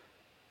sport.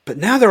 But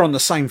now they're on the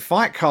same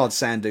fight card,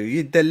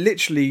 Sandu. They're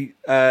literally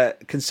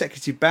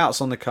consecutive bouts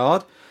on the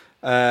card.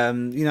 They're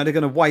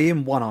going to weigh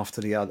in one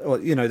after the other. Or,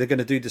 they're going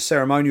to do the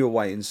ceremonial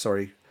weigh-ins,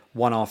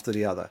 one after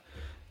the other.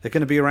 They're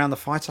going to be around the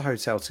fighter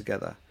hotel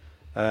together.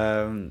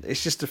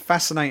 It's just a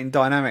fascinating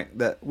dynamic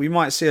that we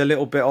might see a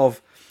little bit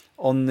of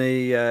on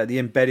the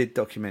embedded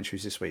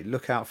documentaries this week.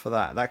 Look out for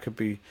that. That could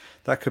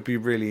be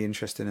really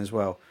interesting as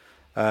well.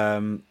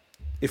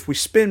 If we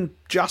spin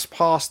just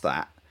past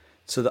that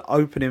to the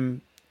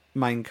opening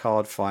main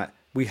card fight,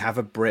 we have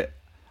a Brit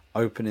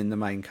opening the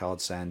main card,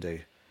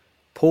 Sandu.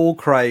 Paul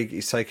Craig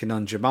is taking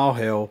on Jamal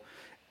Hill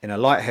in a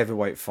light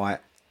heavyweight fight.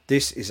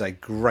 This is a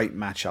great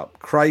matchup.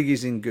 Craig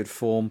is in good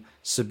form,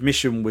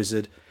 submission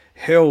wizard.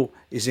 Hill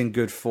is in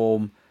good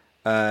form,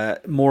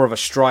 more of a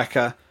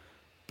striker,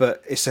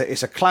 but it's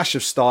a clash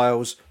of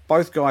styles.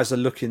 Both guys are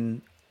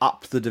looking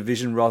up the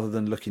division rather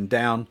than looking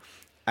down,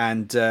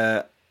 and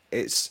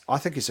I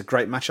think it's a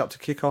great matchup to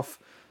kick off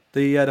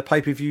the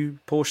pay-per-view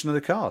portion of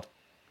the card.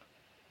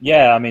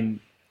 Yeah, I mean,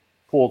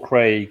 Paul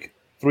Craig,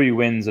 3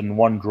 wins and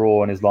 1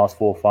 draw in his last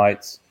 4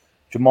 fights.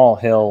 Jamal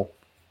Hill,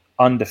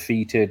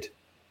 undefeated,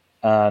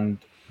 and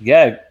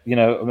yeah,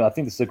 I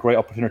think this is a great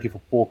opportunity for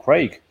Paul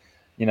Craig.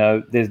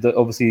 There's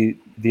obviously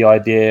the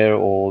idea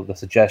or the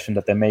suggestion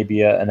that there may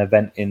be an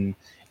event in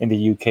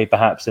the UK,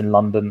 perhaps in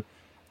London,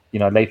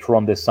 later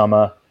on this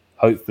summer.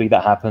 Hopefully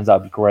that happens.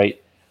 That'd be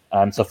great.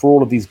 And so for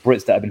all of these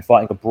Brits that have been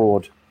fighting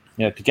abroad,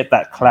 to get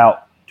that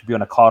clout, to be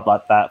on a card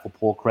like that for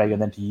Paul Craig,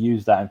 and then to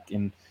use that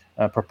and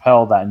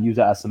propel that and use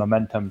that as some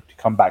momentum to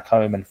come back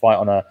home and fight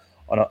on a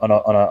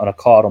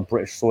card on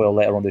British soil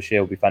later on this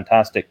year would be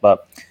fantastic.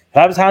 But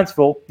he'll have his hands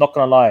full. Not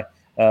going to lie.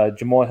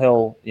 Jamahal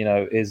Hill,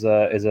 is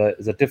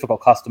a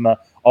difficult customer.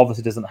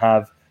 Obviously, doesn't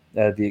have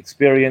the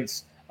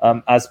experience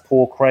as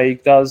Paul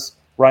Craig does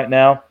right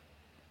now.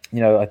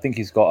 I think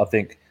he's got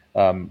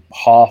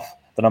half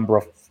the number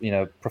of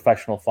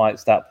professional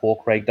fights that Paul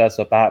Craig does.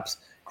 So perhaps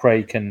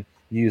Craig can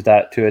use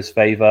that to his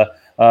favor.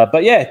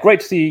 But yeah, great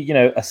to see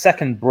a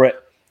second Brit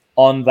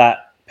on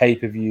that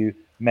pay-per-view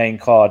main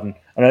card. And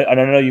I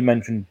know you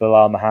mentioned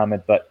Bilal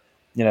Muhammad, but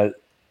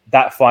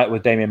that fight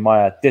with Damian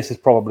Maia, this is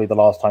probably the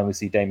last time we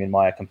see Damian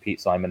Maia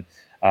compete, Simon.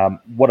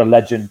 What a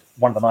legend,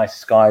 one of the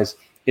nicest guys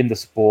in the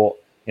sport.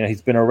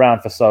 He's been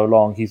around for so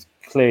long. He's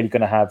clearly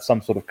going to have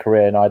some sort of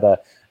career in either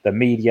the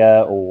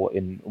media or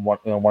in one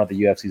of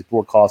the UFC's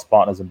broadcast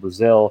partners in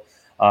Brazil.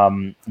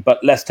 But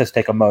let's just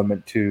take a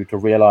moment to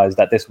realize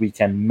that this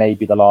weekend may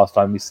be the last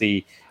time we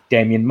see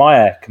Damian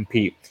Maia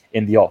compete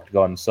in the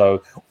octagon.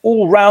 So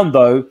all round,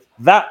 though,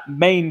 that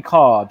main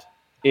card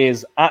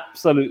is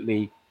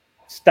absolutely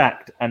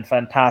stacked and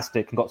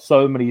fantastic and got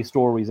so many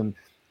stories, and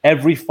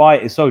every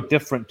fight is so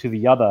different to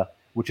the other,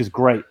 which is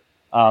great.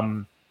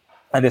 And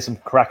there's some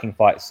cracking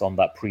fights on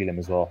that prelim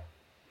as well.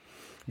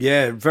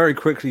 Yeah, very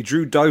quickly,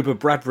 Drew Dober,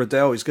 Brad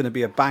Riddell is going to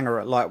be a banger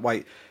at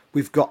lightweight.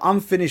 We've got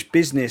unfinished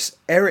business,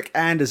 Eric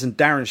Anders and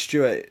Darren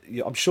Stewart.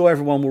 I'm sure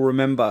everyone will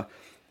remember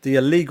the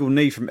illegal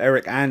knee from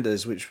Eric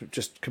Anders, which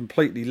just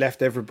completely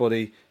left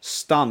everybody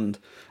stunned.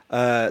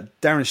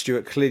 Darren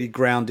Stewart clearly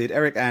grounded.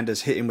 Eric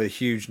Anders hit him with a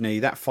huge knee.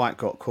 That fight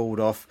got called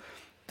off.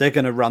 They're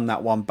going to run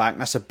that one back.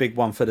 That's a big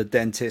one for the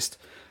dentist.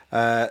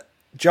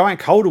 Joanne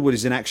Calderwood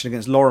is in action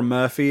against Lauren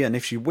Murphy, and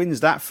if she wins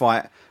that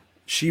fight,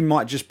 she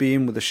might just be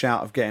in with a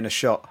shout of getting a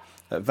shot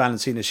at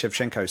Valentina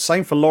Shevchenko.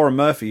 Same for Lauren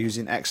Murphy, who's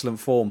in excellent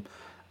form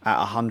at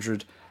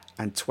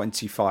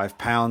 125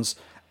 pounds.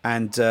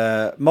 And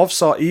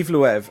Movsar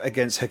Evloev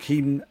against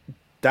Hakeem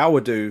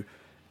Dawodu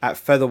at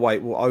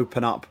featherweight will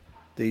open up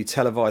the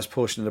televised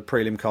portion of the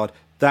prelim card.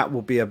 That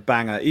will be a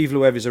banger.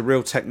 Evloev is a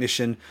real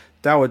technician.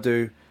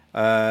 Dawodu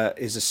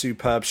is a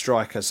superb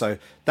striker. So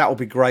that will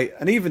be great.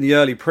 And even the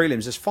early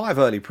prelims, there's 5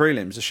 early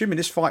prelims. Assuming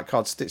this fight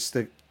card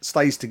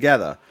stays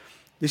together,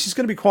 this is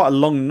going to be quite a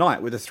long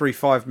night with the 3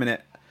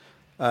 5-round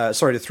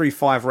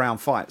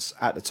fights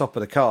at the top of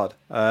the card.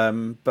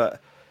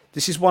 But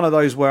this is one of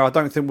those where I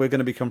don't think we're going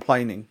to be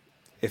complaining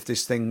if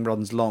this thing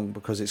runs long,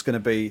 because it's going to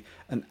be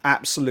an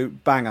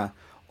absolute banger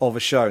of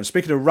a show. And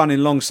speaking of running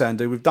long,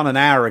 Sandu, we've done an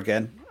hour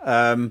again.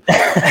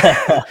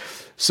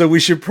 So we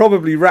should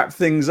probably wrap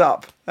things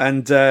up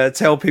and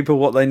tell people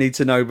what they need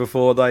to know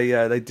before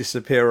they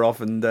disappear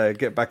off and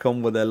get back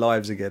on with their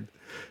lives again.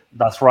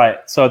 That's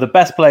right. So the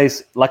best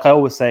place, like I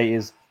always say,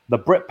 is the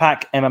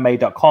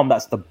BritPackMMA.com.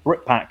 That's the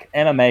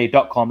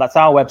BritPackMMA.com. That's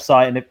our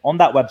website. And on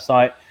that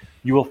website,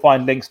 you will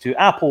find links to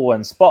Apple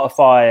and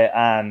Spotify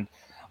and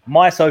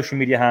my social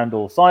media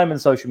handles,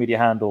 Simon's social media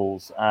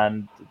handles,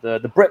 and the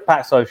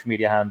BritPack social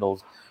media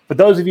handles. For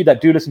those of you that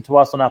do listen to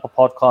us on Apple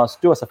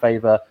Podcasts, do us a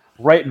favor,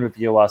 rate and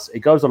review us. It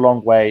goes a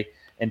long way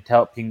in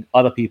helping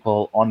other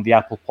people on the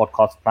Apple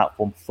Podcast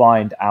platform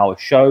find our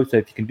show. So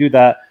if you can do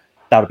that,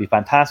 that would be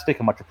fantastic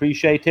and much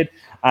appreciated.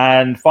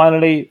 And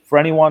finally, for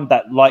anyone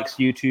that likes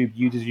YouTube,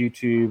 uses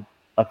YouTube,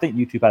 I think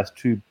YouTube has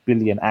 2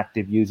 billion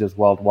active users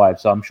worldwide.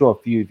 So I'm sure a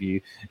few of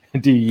you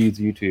do use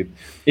YouTube.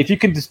 If you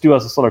can just do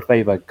us a solid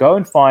favor, go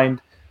and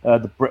find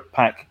the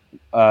BritPack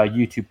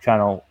YouTube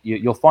channel.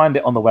 You'll find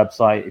it on the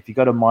website. If you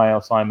go to my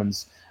or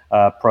Simon's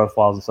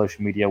profiles on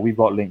social media, we've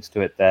got links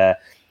to it there.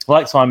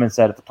 Like Simon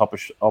said at the top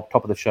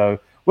of the show,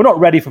 we're not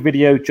ready for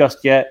video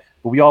just yet,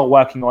 but we are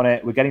working on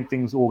it. We're getting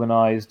things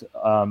organized,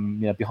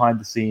 behind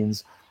the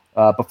scenes.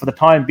 But for the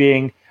time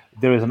being,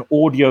 there is an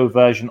audio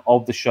version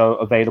of the show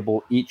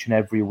available each and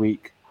every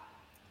week,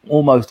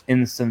 almost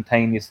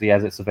instantaneously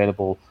as it's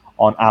available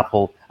on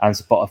Apple and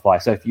Spotify.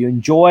 So if you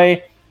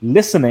enjoy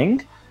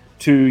listening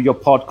to your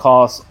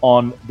podcasts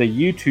on the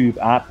YouTube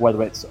app,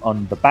 whether it's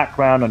on the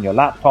background on your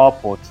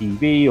laptop or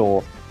TV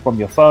or from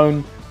your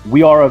phone,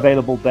 we are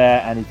available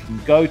there. And if you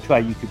can go to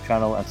our YouTube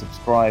channel and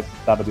subscribe,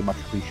 that'll be much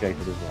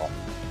appreciated as well.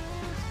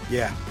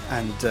 Yeah,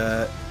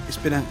 and it's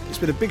been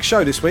a big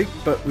show this week,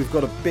 but we've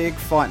got a big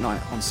fight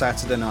night on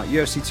Saturday night.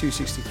 UFC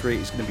 263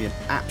 is going to be an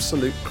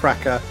absolute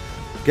cracker.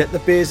 Get the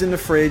beers in the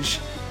fridge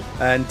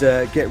and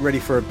get ready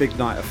for a big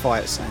night of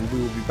fights. And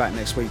we will be back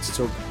next week to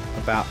talk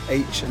about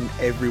each and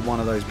every one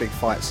of those big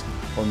fights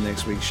on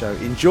next week's show.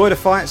 Enjoy the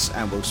fights,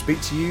 and we'll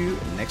speak to you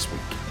next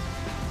week.